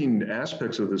intriguing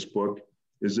aspects of this book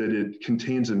is that it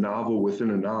contains a novel within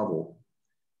a novel.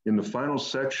 In the final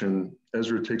section,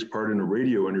 Ezra takes part in a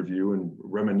radio interview and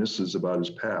reminisces about his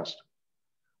past.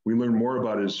 We learn more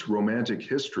about his romantic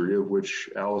history, of which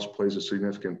Alice plays a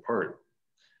significant part.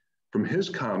 From his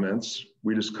comments,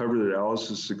 we discover that Alice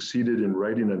has succeeded in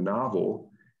writing a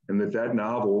novel, and that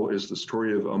novel is the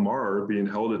story of Ammar being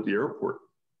held at the airport.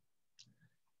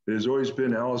 It has always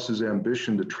been Alice's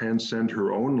ambition to transcend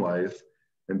her own life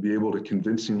and be able to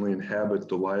convincingly inhabit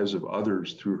the lives of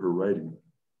others through her writing.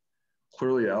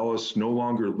 Clearly, Alice no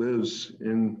longer lives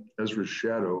in Ezra's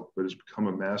shadow, but has become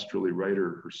a masterly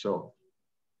writer herself.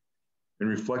 In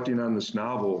reflecting on this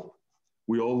novel,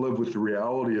 we all live with the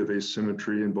reality of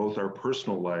asymmetry in both our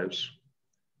personal lives,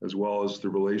 as well as the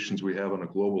relations we have on a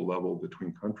global level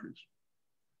between countries.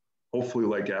 Hopefully,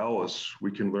 like Alice,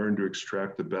 we can learn to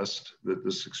extract the best that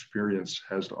this experience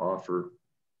has to offer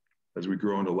as we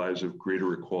grow into lives of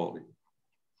greater equality.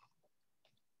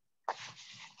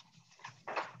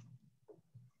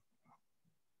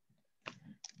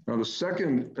 Now, the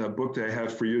second book that I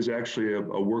have for you is actually a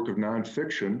work of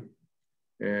nonfiction,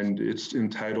 and it's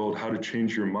entitled How to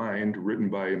Change Your Mind, written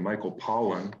by Michael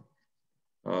Pollan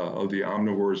of the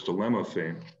Omnivore's Dilemma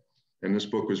fame. And this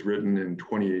book was written in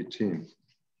 2018.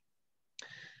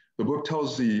 The book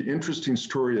tells the interesting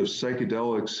story of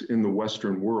psychedelics in the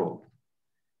Western world.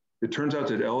 It turns out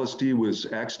that LSD was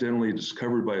accidentally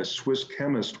discovered by a Swiss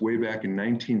chemist way back in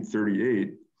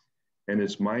 1938, and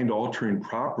its mind-altering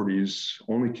properties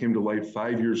only came to light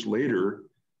 5 years later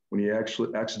when he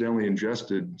actually accidentally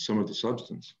ingested some of the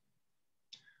substance.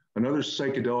 Another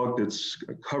psychedelic that's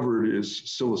covered is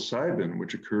psilocybin,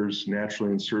 which occurs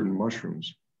naturally in certain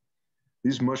mushrooms.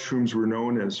 These mushrooms were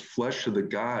known as flesh of the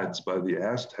gods by the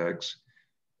Aztecs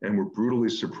and were brutally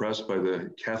suppressed by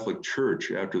the Catholic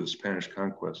Church after the Spanish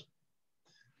conquest.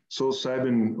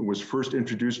 Psilocybin was first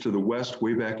introduced to the West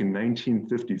way back in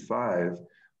 1955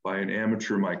 by an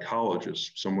amateur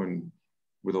mycologist, someone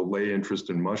with a lay interest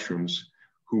in mushrooms,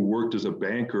 who worked as a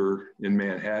banker in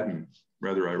Manhattan.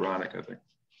 Rather ironic, I think.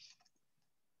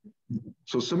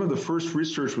 So some of the first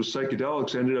research with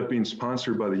psychedelics ended up being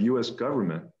sponsored by the US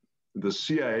government. The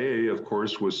CIA, of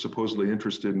course, was supposedly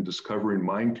interested in discovering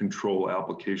mind control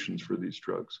applications for these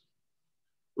drugs.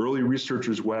 Early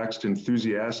researchers waxed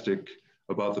enthusiastic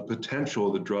about the potential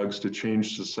of the drugs to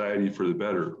change society for the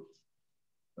better.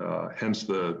 Hence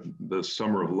the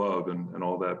Summer of Love and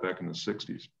all that back in the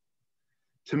 60s.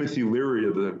 Timothy Leary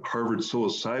of the Harvard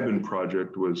Psilocybin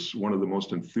Project was one of the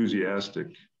most enthusiastic.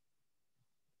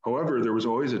 However, there was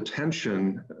always a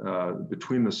tension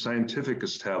between the scientific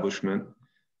establishment,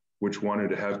 which wanted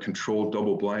to have controlled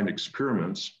double-blind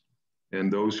experiments,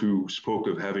 and those who spoke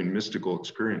of having mystical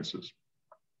experiences.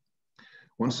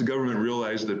 Once the government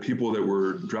realized that people that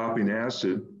were dropping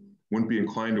acid wouldn't be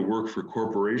inclined to work for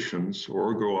corporations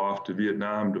or go off to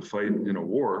Vietnam to fight in a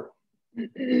war,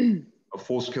 a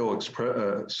full-scale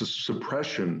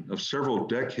suppression of several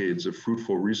decades of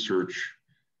fruitful research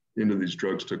into these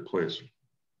drugs took place.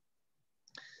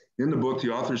 In the book, the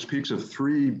author speaks of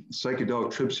 3 psychedelic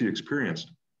trips he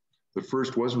experienced. The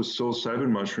first was with psilocybin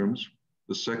mushrooms.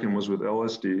 The second was with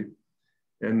LSD.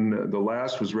 And the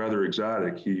last was rather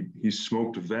exotic. He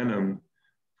smoked venom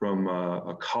from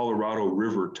a Colorado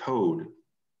River toad.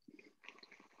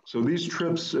 So these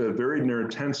trips varied in their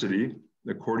intensity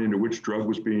according to which drug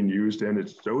was being used and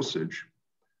its dosage,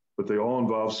 but they all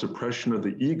involve suppression of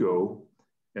the ego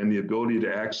and the ability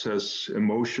to access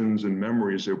emotions and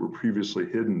memories that were previously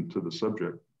hidden to the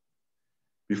subject.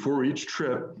 Before each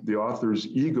trip, the author's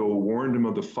ego warned him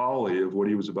of the folly of what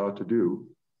he was about to do,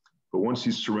 but once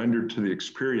he surrendered to the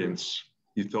experience,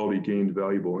 he felt he gained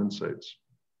valuable insights.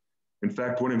 In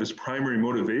fact, one of his primary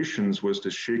motivations was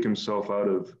to shake himself out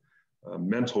of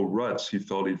mental ruts he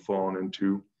felt he'd fallen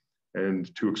into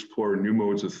and to explore new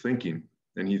modes of thinking.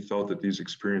 And he felt that these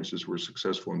experiences were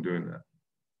successful in doing that.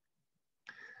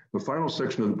 The final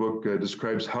section of the book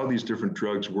describes how these different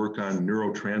drugs work on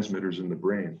neurotransmitters in the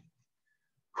brain.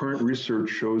 Current research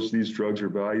shows these drugs are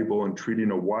valuable in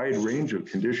treating a wide range of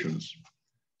conditions,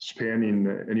 spanning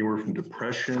anywhere from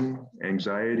depression,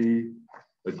 anxiety,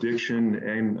 addiction,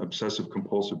 and obsessive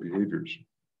compulsive behaviors.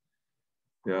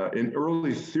 An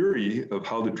early theory of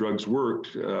how the drugs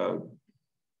worked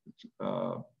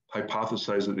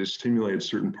hypothesized that they stimulated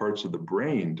certain parts of the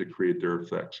brain to create their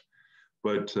effects.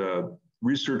 But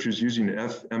researchers using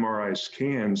fMRI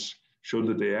scans showed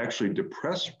that they actually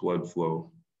depressed blood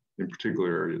flow in particular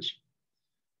areas.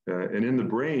 And in the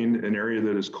brain, an area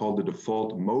that is called the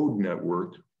default mode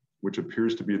network, which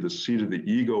appears to be the seat of the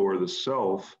ego or the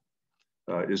self,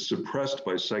 is suppressed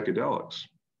by psychedelics.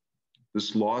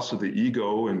 This loss of the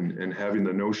ego and having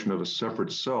the notion of a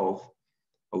separate self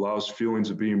allows feelings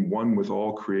of being one with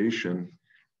all creation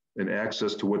and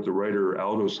access to what the writer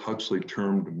Aldous Huxley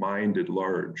termed mind at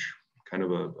large, kind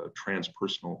of a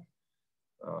transpersonal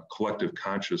collective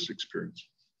conscious experience.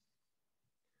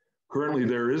 Currently,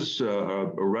 there is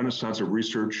a renaissance of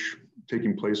research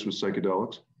taking place with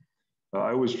psychedelics.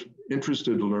 I was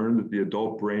interested to learn that the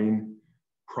adult brain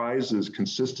prizes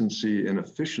consistency and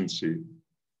efficiency.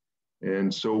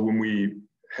 And so when we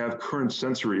have current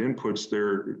sensory inputs,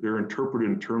 they're interpreted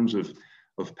in terms of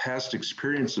past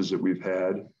experiences that we've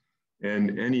had,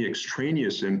 and any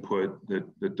extraneous input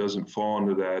that doesn't fall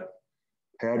into that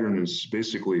pattern is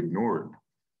basically ignored.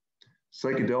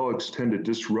 Psychedelics tend to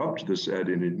disrupt this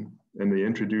editing, and they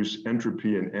introduce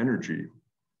entropy and energy,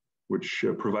 which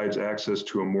provides access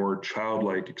to a more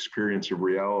childlike experience of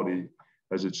reality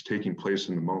as it's taking place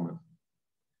in the moment.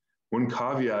 One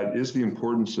caveat is the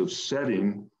importance of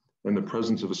setting and the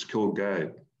presence of a skilled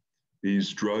guide.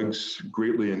 These drugs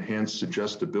greatly enhance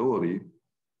suggestibility,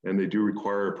 and they do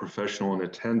require a professional in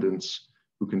attendance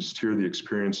who can steer the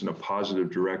experience in a positive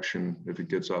direction if it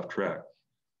gets off track.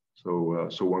 So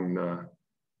one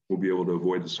will be able to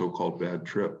avoid the so-called bad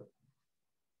trip.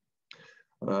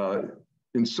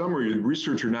 In summary,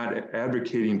 research are not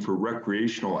advocating for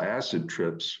recreational acid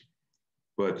trips,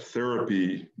 but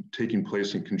therapy taking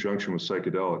place in conjunction with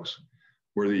psychedelics,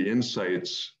 where the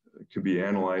insights can be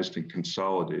analyzed and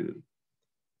consolidated.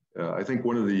 I think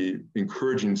one of the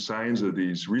encouraging signs of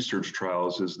these research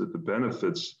trials is that the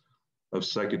benefits of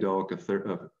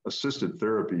psychedelic assisted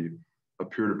therapy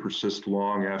appear to persist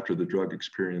long after the drug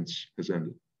experience has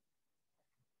ended.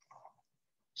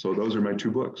 So those are my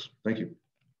two books. Thank you.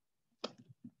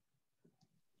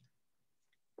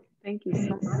 Thank you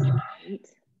so much, Kate.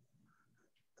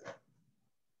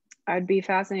 I'd be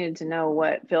fascinated to know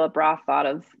what Philip Roth thought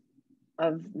of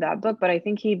that book, but I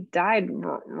think he died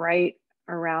right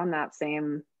around that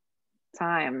same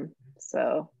time.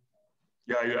 So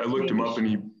yeah, I looked him up,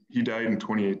 and he died in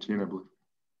 2018, I believe.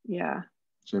 Yeah.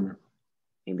 Same here.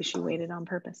 Maybe she waited on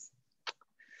purpose.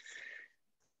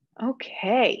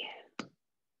 Okay.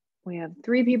 We have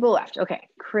 3 people left. Okay,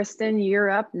 Kristen, you're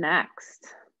up next.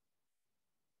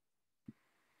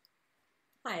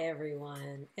 Hi,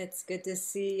 everyone. It's good to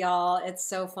see y'all. It's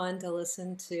so fun to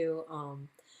listen to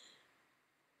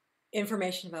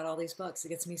information about all these books. It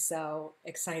gets me so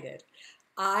excited.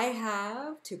 I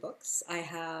have 2 books. I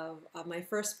have my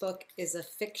first book is a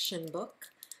fiction book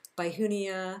by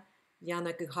Hunia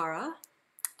Yanaguhara,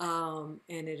 and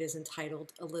it is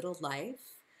entitled A Little Life.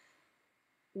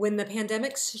 When the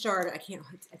pandemic started, I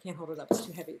can't hold it up. It's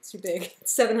too heavy. It's too big.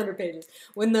 It's 700 pages.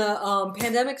 When the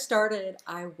pandemic started,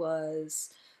 I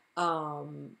was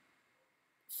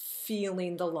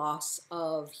feeling the loss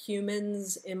of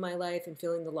humans in my life and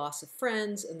feeling the loss of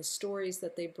friends and the stories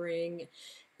that they bring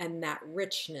and that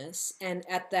richness. And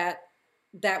at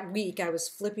that week, I was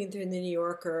flipping through the New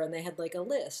Yorker, and they had like a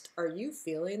list. Are you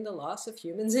feeling the loss of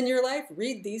humans in your life?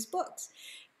 Read these books.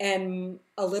 And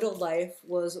A Little Life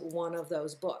was one of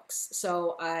those books.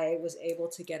 So I was able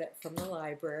to get it from the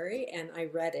library and I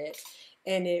read it.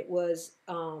 And it was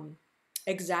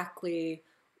exactly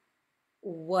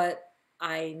what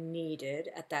I needed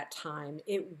at that time.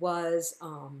 It was,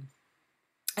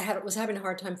 was having a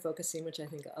hard time focusing, which I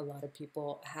think a lot of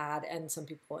people had, and some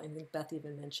people, I think Beth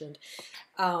even mentioned.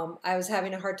 I was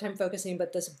having a hard time focusing,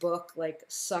 but this book like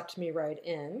sucked me right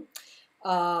in.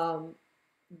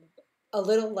 A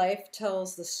Little Life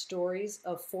tells the stories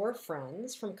of 4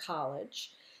 friends from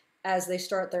college as they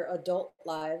start their adult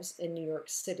lives in New York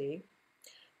City.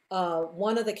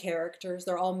 One of the characters,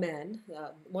 they're all men,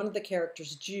 one of the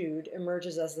characters, Jude,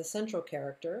 emerges as the central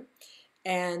character.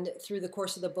 And through the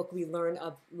course of the book, we learn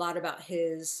a lot about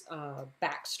his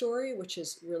backstory, which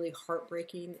is really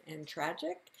heartbreaking and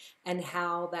tragic, and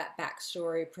how that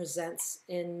backstory presents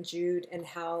in Jude and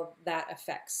how that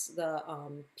affects the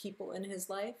people in his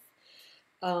life.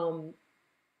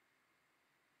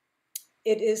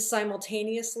 It is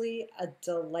simultaneously a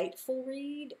delightful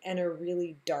read and a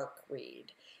really dark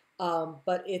read,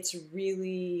 but it's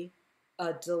really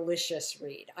a delicious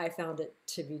read. I found it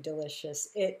to be delicious.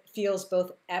 It feels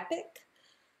both epic,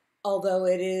 although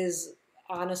it is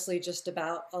honestly just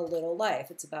about a little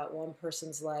life. It's about one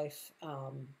person's life,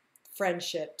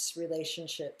 friendships,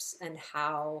 relationships, and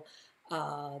how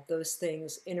those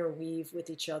things interweave with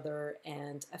each other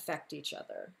and affect each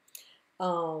other.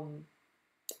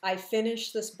 I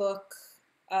finished this book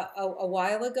a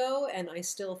while ago, and I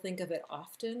still think of it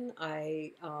often.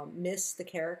 I miss the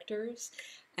characters,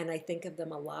 and I think of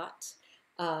them a lot,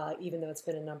 even though it's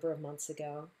been a number of months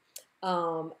ago.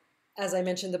 As I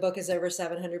mentioned, the book is over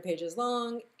 700 pages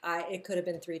long. It could have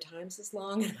been 3 times as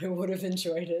long, and I would have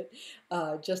enjoyed it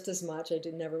just as much. I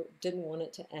didn't want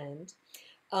it to end.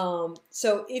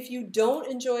 So if you don't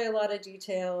enjoy a lot of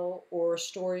detail or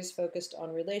stories focused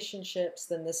on relationships,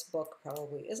 then this book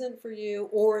probably isn't for you.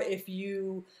 Or if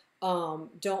you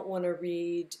don't want to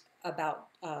read about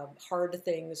hard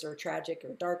things or tragic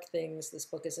or dark things, this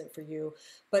book isn't for you.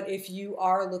 But if you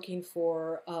are looking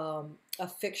for a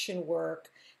fiction work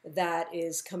that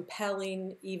is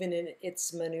compelling, even in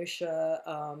its minutia,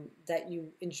 that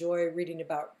you enjoy reading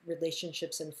about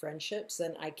relationships and friendships,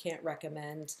 then I can't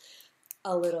recommend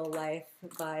A Little Life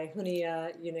by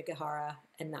Huniya Yunagihara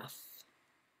enough.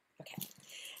 Okay.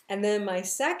 And then my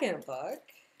second book,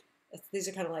 these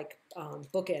are kind of like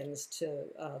bookends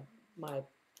to my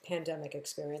pandemic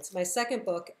experience. My second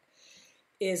book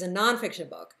is a nonfiction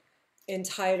book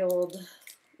entitled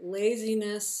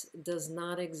Laziness Does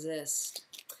Not Exist.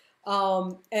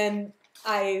 And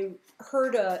I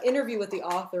heard an interview with the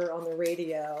author on the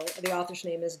radio. The author's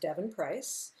name is Devin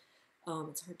Price.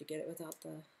 It's hard to get it without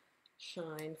the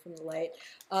shine from the light.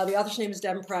 The author's name is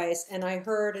Devin Price, and I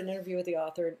heard an interview with the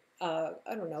author, I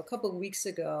don't know, a couple of weeks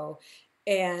ago,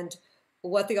 and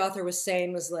what the author was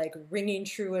saying was like ringing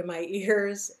true in my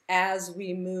ears as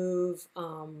we move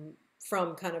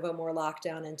from kind of a more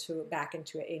lockdown back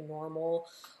into a normal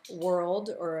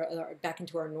world, or back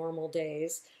into our normal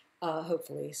days,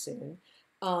 hopefully soon.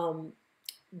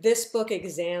 This book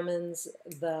examines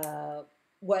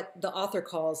what the author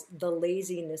calls the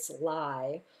laziness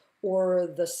lie, or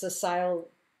the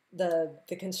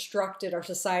our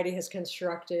society has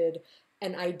constructed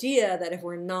an idea that if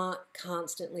we're not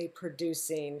constantly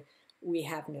producing, we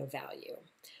have no value.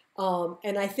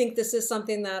 And I think this is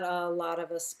something that a lot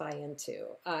of us buy into.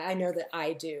 I know that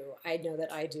I do.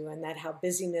 And that how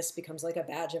busyness becomes like a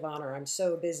badge of honor. I'm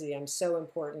so busy. I'm so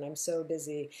important. I'm so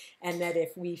busy. And that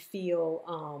if we feel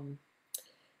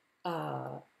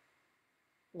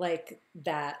like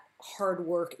that hard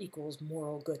work equals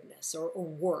moral goodness or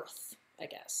worth, I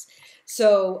guess.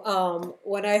 So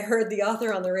when I heard the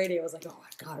author on the radio, I was like, oh,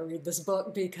 I've got to read this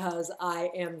book, because I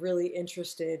am really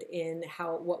interested in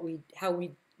how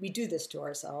we do this to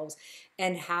ourselves,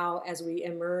 and how, as we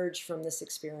emerge from this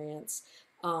experience,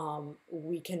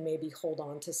 we can maybe hold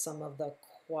on to some of the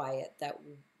quiet that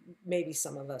maybe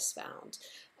some of us found.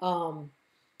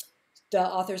 The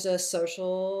author's a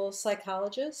social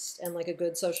psychologist, and like a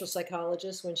good social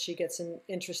psychologist, when she gets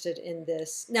interested in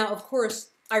this. Now, of course,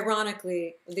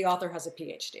 ironically, the author has a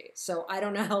PhD, so I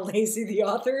don't know how lazy the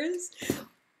author is,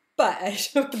 but I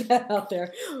should put that out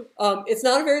there. It's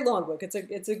not a very long book.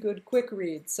 It's a good quick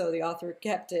read, so the author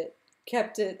kept it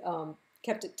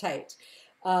tight.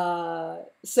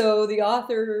 So the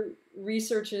author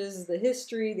researches the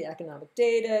history, the economic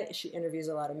data. She interviews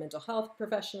a lot of mental health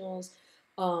professionals.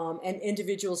 And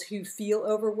individuals who feel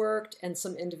overworked, and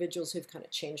some individuals who've kind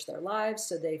of changed their lives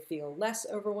so they feel less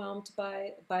overwhelmed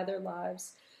by their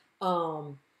lives.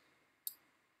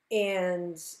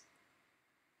 And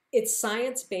it's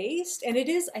science-based, and it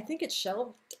is, I think it's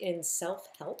shelved in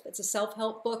self-help. It's a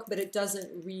self-help book, but it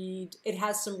doesn't read, it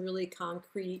has some really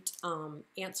concrete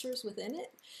answers within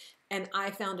it. And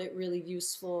I found it really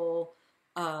useful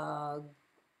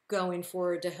going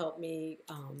forward to help me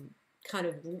kind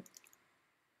of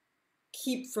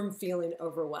keep from feeling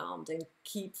overwhelmed and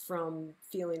keep from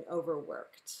feeling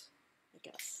overworked, I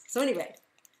guess. So anyway,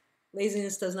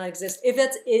 laziness does not exist. If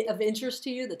that's of interest to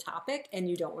you, the topic, and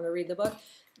you don't want to read the book,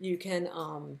 you can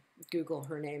Google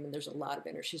her name, and there's a lot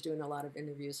of she's doing a lot of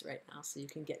interviews right now, so you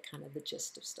can get kind of the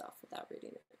gist of stuff without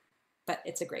reading it. But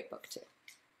it's a great book too.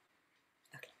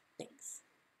 Okay, thanks.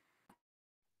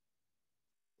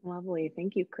 Lovely.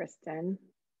 Thank you, Kristen.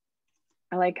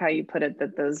 I like how you put it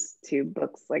that those two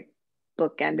books like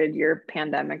bookended your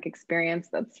pandemic experience.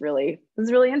 That's really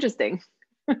interesting.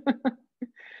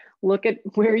 Look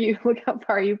how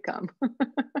far you've come.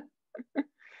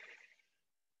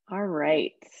 All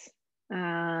right.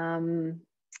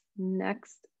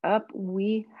 Next up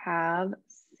we have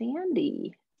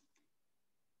Sandy.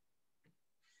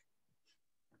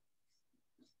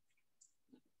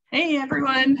 Hey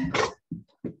everyone.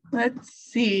 Let's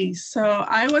see. So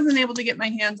I wasn't able to get my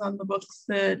hands on the books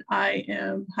that I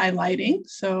am highlighting,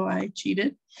 so I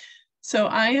cheated. So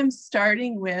I am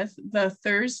starting with The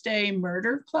Thursday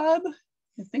Murder Club.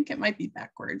 I think it might be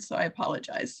backwards, so I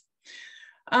apologize.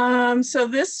 So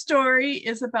this story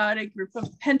is about a group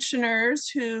of pensioners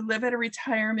who live at a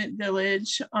retirement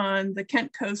village on the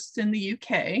Kent coast in the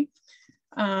UK.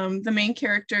 The main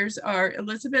characters are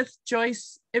Elizabeth,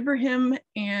 Joyce, Ibrahim,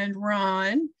 and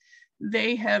Ron.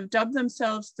 They have dubbed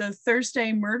themselves the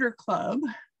Thursday Murder Club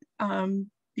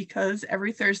because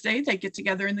every Thursday they get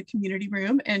together in the community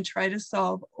room and try to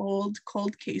solve old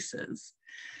cold cases.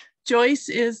 Joyce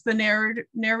is the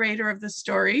narrator of the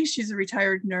story. She's a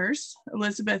retired nurse.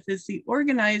 Elizabeth is the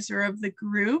organizer of the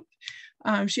group.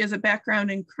 She has a background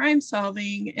in crime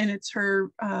solving, and it's her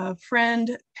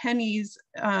friend Penny's,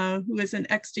 who is an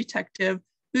ex-detective,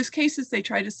 whose cases they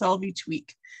try to solve each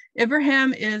week.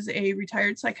 Ibrahim is a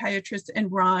retired psychiatrist, and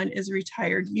Ron is a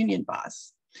retired union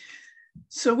boss.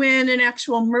 So when an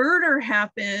actual murder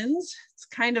happens, it's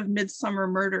kind of Midsummer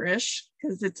Murder-ish,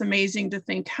 because it's amazing to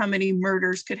think how many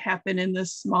murders could happen in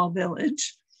this small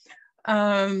village.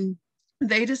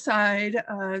 They decide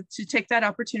to take that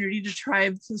opportunity to try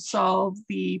to solve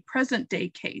the present day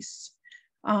case.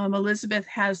 Elizabeth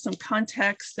has some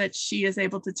contacts that she is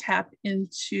able to tap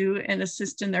into and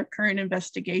assist in their current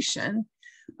investigation.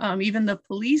 Even the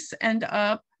police end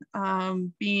up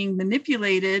being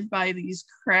manipulated by these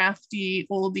crafty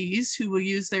oldies who will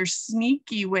use their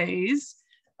sneaky ways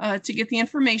to get the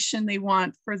information they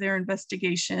want for their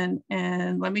investigation.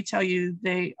 And let me tell you,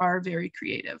 they are very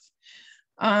creative.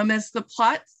 As the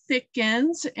plot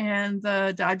thickens and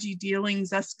the dodgy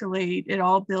dealings escalate, it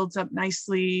all builds up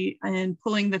nicely and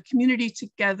pulling the community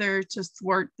together to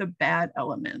thwart the bad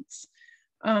elements.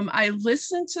 I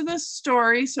listened to this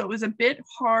story, so it was a bit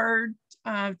hard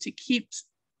to keep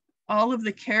all of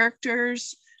the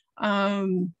characters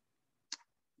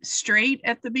straight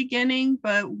at the beginning,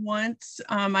 but once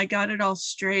I got it all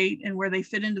straight and where they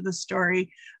fit into the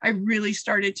story, I really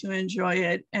started to enjoy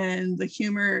it, and the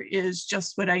humor is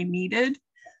just what I needed.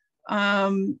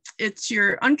 It's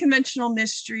your unconventional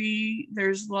mystery.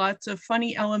 There's lots of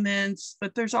funny elements,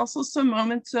 but there's also some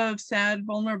moments of sad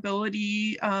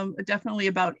vulnerability, definitely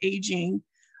about aging,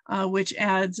 which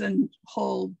adds a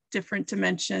whole different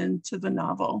dimension to the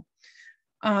novel.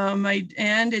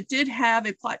 And it did have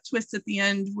a plot twist at the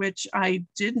end, which I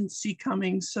didn't see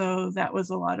coming. So that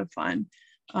was a lot of fun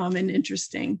and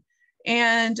interesting.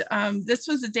 And this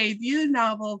was a debut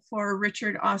novel for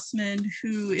Richard Osman,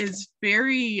 who is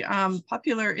very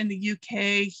popular in the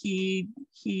UK.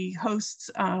 He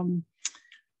hosts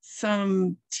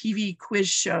some TV quiz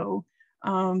show.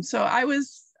 So I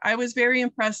was very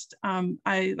impressed.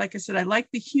 Like I said, I like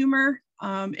the humor.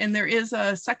 And there is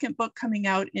a second book coming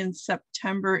out in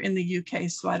September in the UK.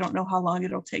 So I don't know how long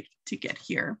it'll take to get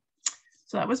here.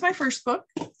 So that was my first book.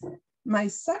 My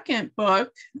second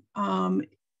book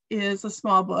is a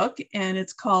small book, and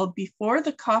it's called Before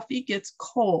the Coffee Gets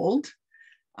Cold.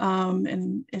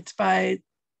 And it's by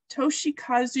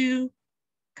Toshikazu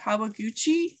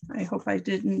Kawaguchi. I hope I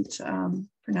didn't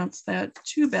pronounce that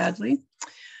too badly.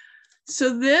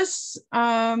 So this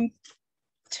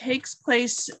takes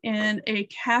place in a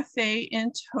cafe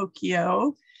in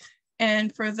Tokyo.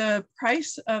 And for the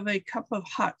price of a cup of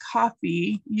hot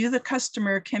coffee, you, the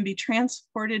customer, can be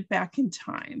transported back in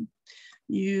time.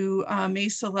 You may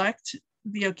select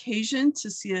the occasion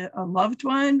to see a loved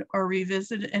one or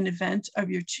revisit an event of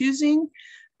your choosing,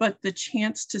 but the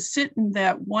chance to sit in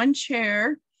that one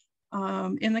chair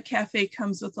in the cafe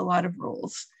comes with a lot of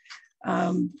rules.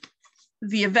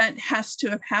 The event has to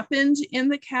have happened in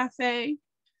the cafe.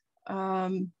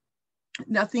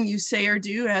 Nothing you say or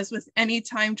do, as with any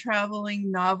time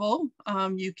traveling novel,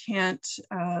 you can't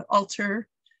alter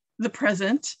the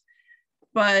present.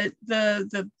 But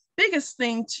the biggest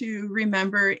thing to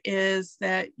remember is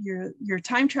that your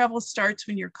time travel starts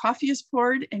when your coffee is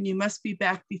poured, and you must be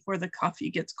back before the coffee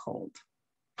gets cold.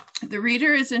 The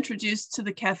reader is introduced to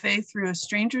the cafe through a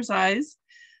stranger's eyes,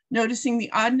 noticing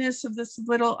the oddness of this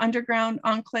little underground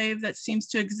enclave that seems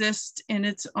to exist in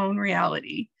its own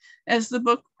reality. As the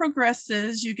book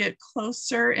progresses, you get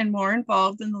closer and more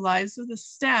involved in the lives of the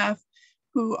staff,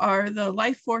 who are the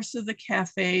life force of the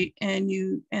cafe, and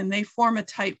they form a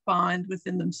tight bond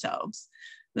within themselves.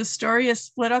 The story is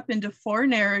split up into 4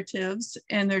 narratives,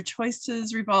 and their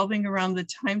choices revolving around the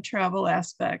time travel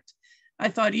aspect. I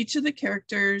thought each of the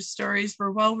characters' stories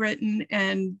were well written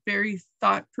and very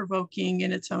thought-provoking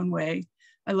in its own way.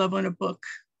 I love when a book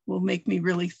will make me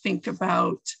really think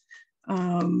about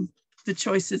the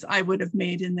choices I would have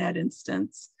made in that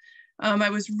instance. I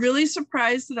was really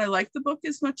surprised that I liked the book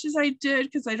as much as I did,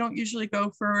 because I don't usually go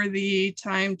for the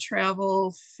time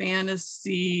travel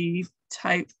fantasy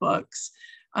type books.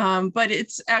 But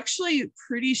it's actually a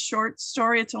pretty short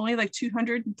story. It's only like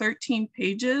 213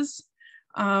 pages.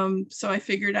 So I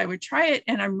figured I would try it,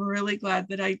 and I'm really glad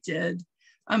that I did.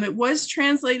 It was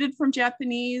translated from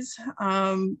Japanese.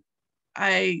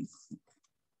 I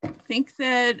think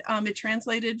that it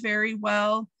translated very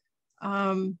well.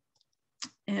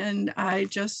 And I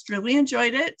just really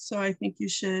enjoyed it. So I think you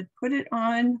should put it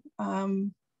on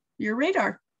your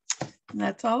radar. And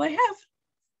that's all I have.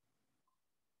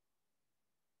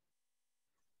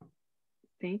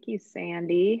 Thank you,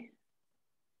 Sandy.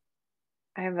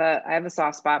 I have a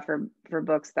soft spot for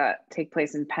books that take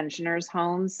place in pensioners'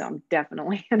 homes, so I'm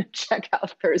definitely gonna check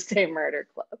out Thursday Murder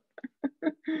Club.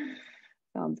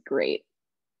 Sounds great.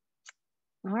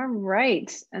 All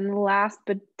right, and last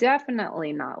but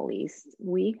definitely not least,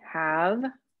 we have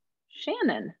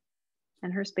Shannon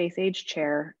and her space age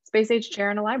chair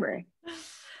in a library.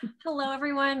 Hello,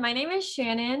 everyone. My name is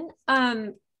Shannon.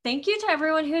 Thank you to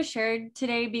everyone who shared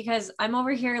today, because I'm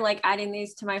over here like adding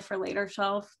these to my for later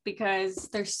shelf because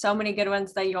there's so many good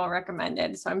ones that you all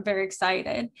recommended. So I'm very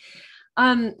excited.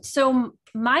 So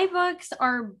my books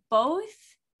are both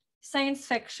science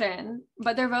fiction,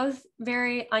 but they're both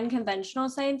very unconventional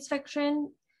science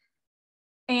fiction.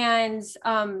 And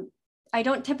I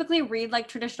don't typically read like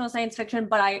traditional science fiction,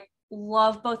 but I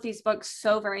love both these books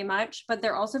so very much, but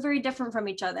they're also very different from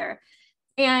each other.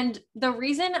 And the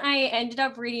reason I ended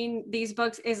up reading these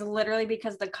books is literally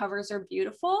because the covers are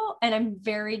beautiful and I'm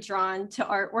very drawn to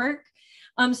artwork.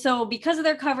 So because of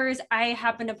their covers, I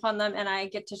happened upon them and I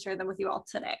get to share them with you all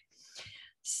today.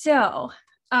 So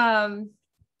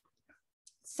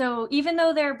even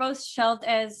though they're both shelved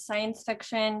as science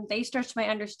fiction, they stretch my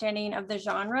understanding of the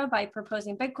genre by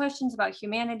proposing big questions about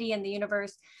humanity and the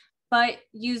universe, but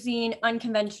using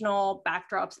unconventional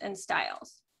backdrops and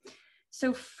styles.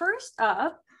 So first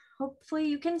up, hopefully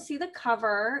you can see the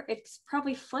cover. It's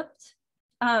probably flipped.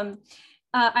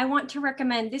 I want to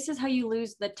recommend This Is How You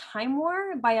Lose the Time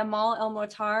War by Amal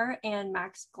El-Mohtar and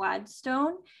Max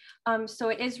Gladstone. So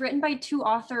it is written by 2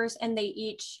 authors and they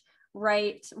each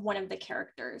write one of the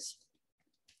characters.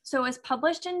 So it was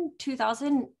published in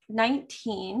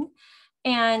 2019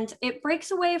 and it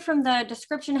breaks away from the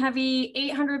description heavy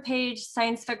 800-page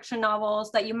science fiction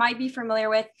novels that you might be familiar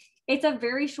with. It's a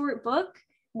very short book,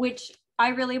 which I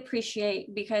really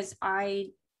appreciate because I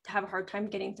have a hard time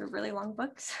getting through really long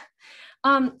books.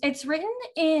 It's written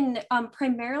in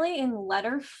primarily in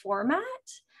letter format,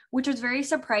 which was very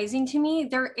surprising to me.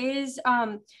 There is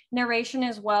narration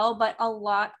as well, but a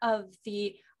lot of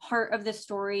the heart of the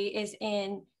story is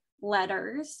in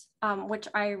letters, which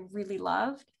I really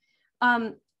loved.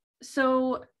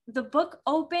 So the book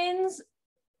opens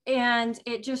and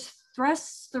it just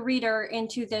thrusts the reader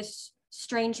into this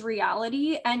strange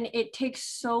reality, and it takes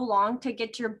so long to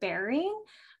get your bearing,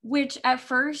 which at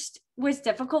first was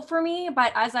difficult for me,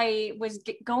 but as I was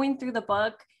going through the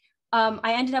book,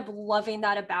 I ended up loving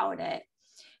that about it.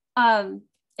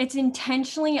 It's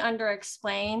intentionally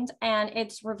underexplained and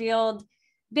it's revealed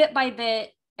bit by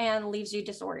bit and leaves you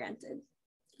disoriented.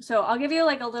 So I'll give you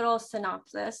like a little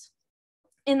synopsis.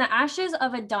 In the ashes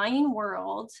of a dying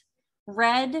world,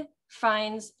 Red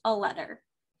finds a letter.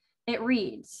 It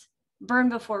reads, "Burn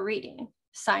before reading,"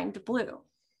 signed Blue.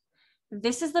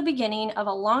 This is the beginning of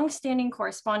a long-standing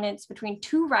correspondence between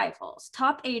 2 rivals,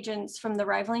 top agents from the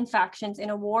rivaling factions in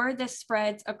a war that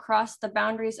spreads across the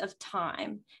boundaries of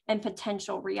time and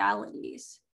potential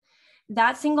realities.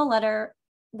 That single letter,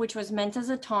 which was meant as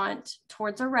a taunt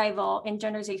towards a rival,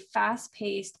 engenders a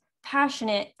fast-paced,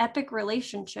 passionate, epic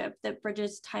relationship that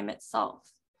bridges time itself.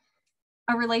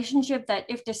 A relationship that,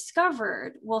 if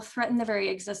discovered, will threaten the very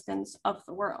existence of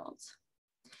the world.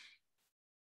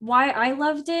 Why I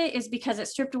loved it is because it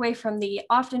stripped away from the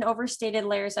often overstated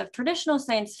layers of traditional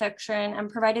science fiction and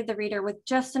provided the reader with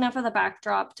just enough of the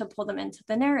backdrop to pull them into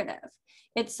the narrative.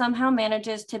 It somehow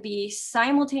manages to be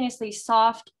simultaneously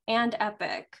soft and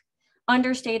epic,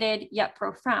 understated yet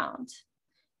profound.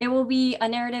 It will be a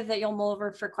narrative that you'll mull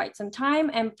over for quite some time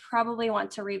and probably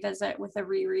want to revisit with a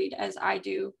reread, as I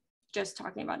do just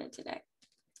talking about it today.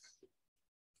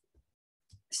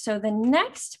 So the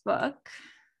next book,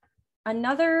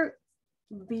 another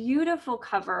beautiful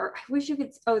cover. I wish you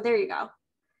could, oh, there you go.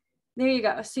 There you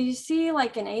go. So you see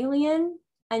like an alien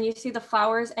and you see the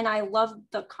flowers, and I love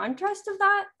the contrast of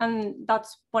that. And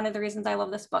that's one of the reasons I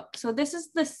love this book. So this is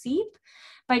The Seep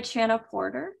by Channa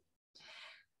Porter.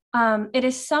 It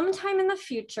is sometime in the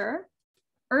future.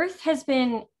 Earth has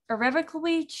been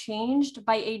irrevocably changed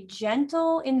by a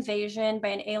gentle invasion by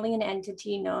an alien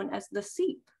entity known as the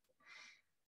Seep.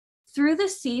 Through the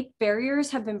Seep,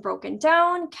 barriers have been broken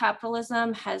down,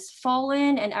 capitalism has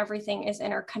fallen, and everything is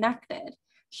interconnected.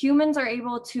 Humans are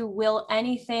able to will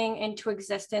anything into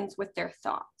existence with their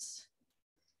thoughts.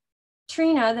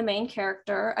 Trina, the main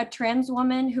character, a trans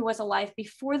woman who was alive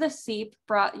before the Seep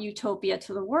brought utopia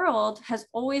to the world, has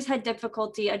always had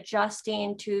difficulty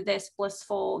adjusting to this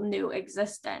blissful new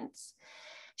existence.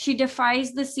 She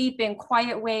defies the Seep in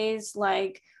quiet ways,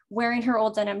 like wearing her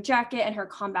old denim jacket and her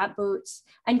combat boots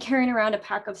and carrying around a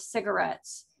pack of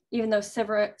cigarettes, even though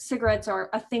cigarettes are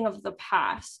a thing of the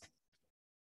past.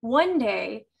 One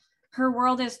day, her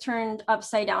world is turned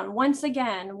upside down once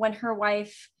again when her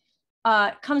wife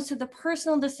comes to the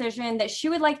personal decision that she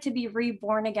would like to be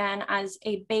reborn again as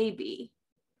a baby,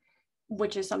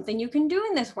 which is something you can do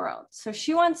in this world. So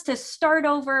she wants to start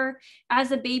over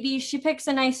as a baby. She picks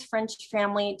a nice French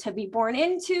family to be born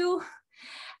into,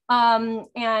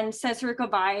 and says her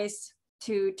goodbyes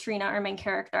to Trina, our main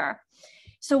character.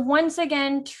 So once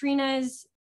again,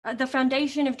 the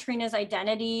foundation of Trina's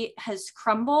identity has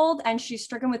crumbled, and she's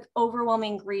stricken with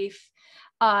overwhelming grief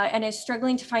and is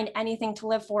struggling to find anything to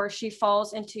live for. She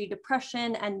falls into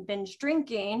depression and binge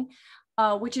drinking,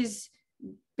 which is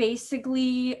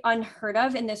basically unheard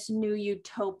of in this new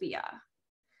utopia.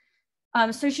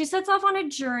 So she sets off on a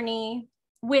journey,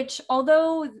 which,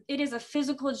 although it is a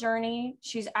physical journey,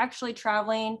 she's actually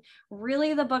traveling.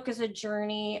 Really, the book is a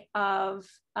journey of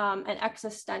an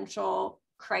existential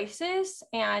crisis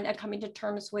and a coming to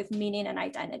terms with meaning and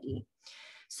identity.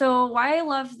 So why I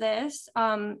love this,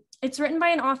 it's written by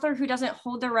an author who doesn't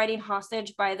hold their writing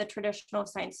hostage by the traditional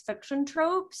science fiction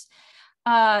tropes.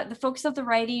 The focus of the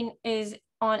writing is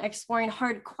on exploring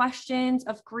hard questions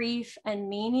of grief and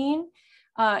meaning,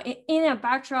 in a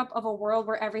backdrop of a world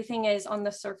where everything is on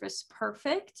the surface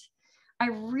perfect. I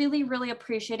really, really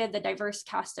appreciated the diverse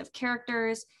cast of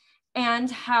characters and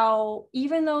how,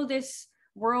 even though this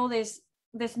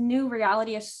new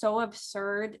reality is so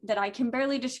absurd that I can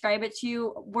barely describe it to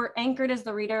you, we're anchored as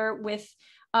the reader with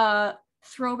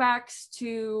throwbacks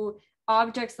to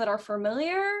objects that are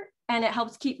familiar, and it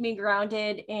helps keep me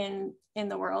grounded in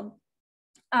the world.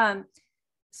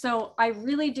 So I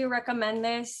really do recommend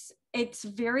this. It's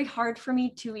very hard for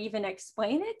me to even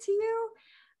explain it to you,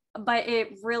 but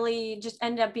it really just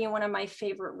ended up being one of my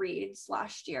favorite reads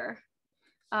last year.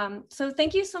 So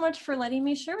thank you so much for letting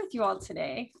me share with you all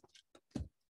today.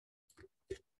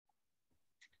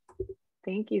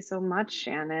 Thank you so much,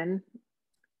 Shannon.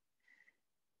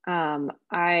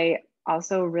 I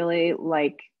also really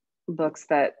like books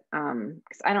that,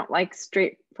 because I don't like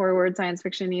straightforward science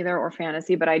fiction either, or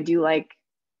fantasy, but I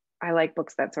like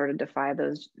books that sort of defy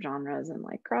those genres and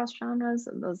like cross genres.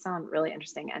 And those sound really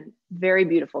interesting and very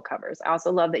beautiful covers. I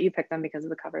also love that you picked them because of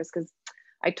the covers, because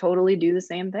I totally do the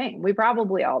same thing. We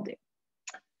probably all do.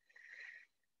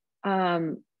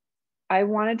 I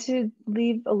wanted to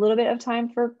leave a little bit of time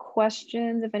for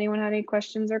questions. If anyone had any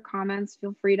questions or comments,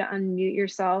 feel free to unmute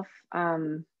yourself.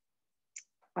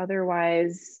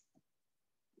 Otherwise,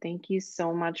 thank you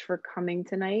so much for coming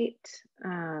tonight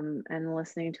and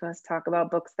listening to us talk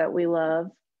about books that we love.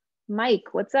 Mike,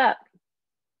 what's up?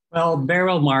 Well,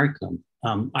 Beryl Markham.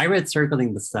 I read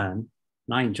Circling the Sun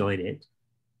and I enjoyed it,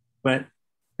 but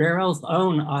Beryl's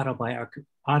own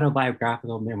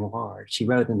autobiographical memoir she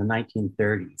wrote in the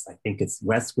 1930s, I think it's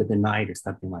West with the Night or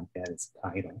something like that is the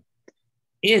title.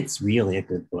 It's really a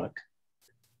good book.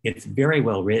 It's very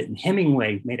well written.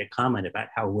 Hemingway made a comment about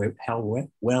how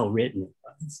well written it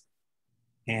was.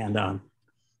 And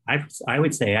I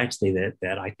would say actually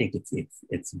that I think it's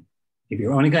if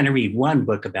you're only going to read one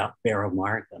book about Beryl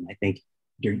Markham, I think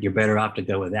you're better off to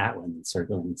go with that one than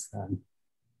Circling the Sun.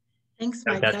 Thanks,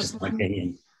 So Mike. that's just my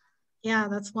opinion. Yeah,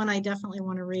 that's one I definitely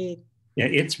want to read. Yeah,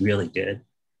 it's really good.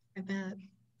 I bet.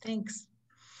 Thanks.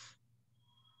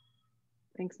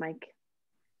 Thanks, Mike.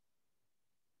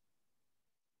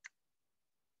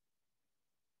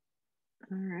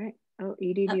 All right. Oh,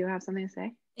 Edie, do you have something to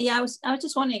say? Yeah, I was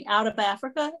just wondering, Out of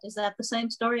Africa, is that the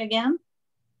same story again?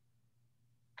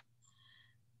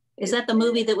 Is that the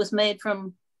movie that was made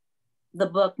from the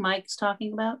book Mike's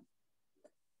talking about?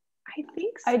 I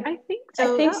think so. I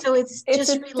think so. It's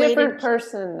just a related. Different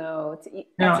person though.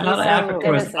 No, Out of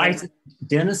Africa was Isaac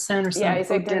Denison or something. Yeah,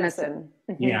 Isaac Denison.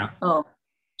 Yeah. Oh.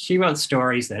 She wrote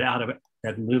stories that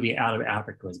the movie Out of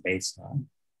Africa was based on.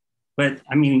 But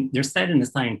I mean, they're set in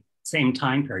the same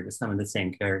time period with some of the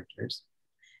same characters.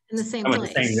 In the same some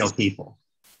place. Of the same real people.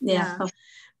 Yeah.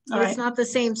 Oh. It's not the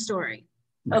same story.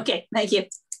 Okay, thank you.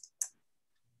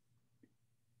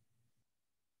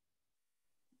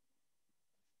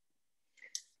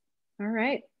 All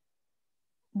right.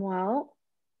 Well,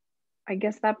 I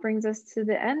guess that brings us to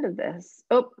the end of this.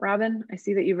 Oh, Robin, I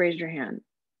see that you raised your hand,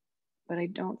 but I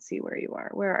don't see where you are.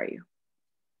 Where are you?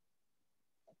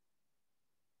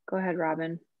 Go ahead,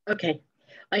 Robin. Okay,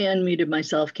 I unmuted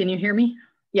myself. Can you hear me?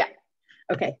 Yeah.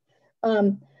 Okay.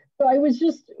 So I was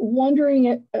just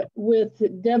wondering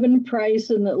with Devon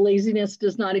Price and that laziness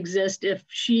does not exist, if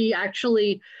she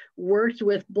actually worked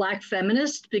with Black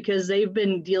feminists, because they've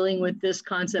been dealing with this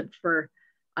concept for,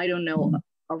 I don't know,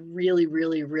 a really,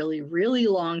 really, really, really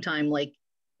long time, like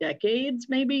decades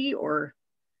maybe, or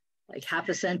like half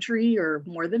a century or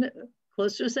more than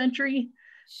close to a century,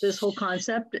 this whole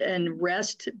concept, and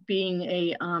rest being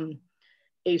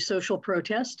a social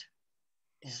protest.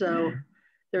 So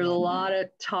there's a lot of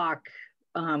talk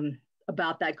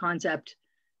about that concept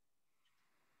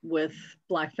with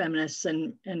Black feminists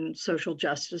and social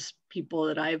justice people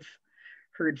that I've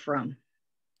heard from.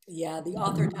 Yeah, the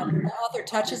author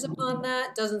touches upon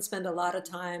that, doesn't spend a lot of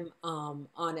time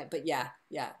on it, but yeah,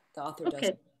 the author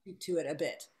does speak to it a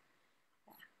bit.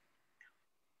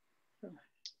 Yeah.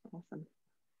 Awesome.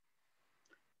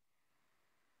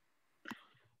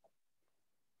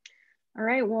 All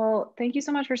right, well, thank you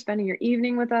so much for spending your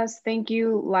evening with us. Thank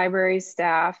you, library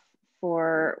staff,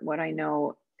 for what I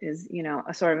know is,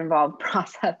 a sort of involved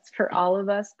process for all of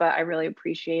us, but I really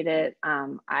appreciate it.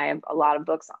 I have a lot of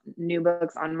new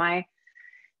books on my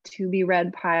to be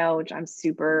read pile, which I'm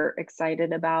super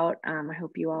excited about. I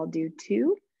hope you all do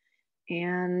too.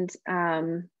 And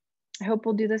I hope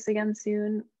we'll do this again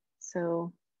soon.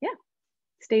 So yeah,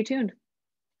 stay tuned.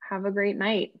 Have a great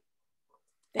night.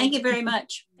 Thank you very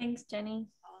much. Thanks, Jenny.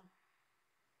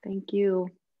 Thank you.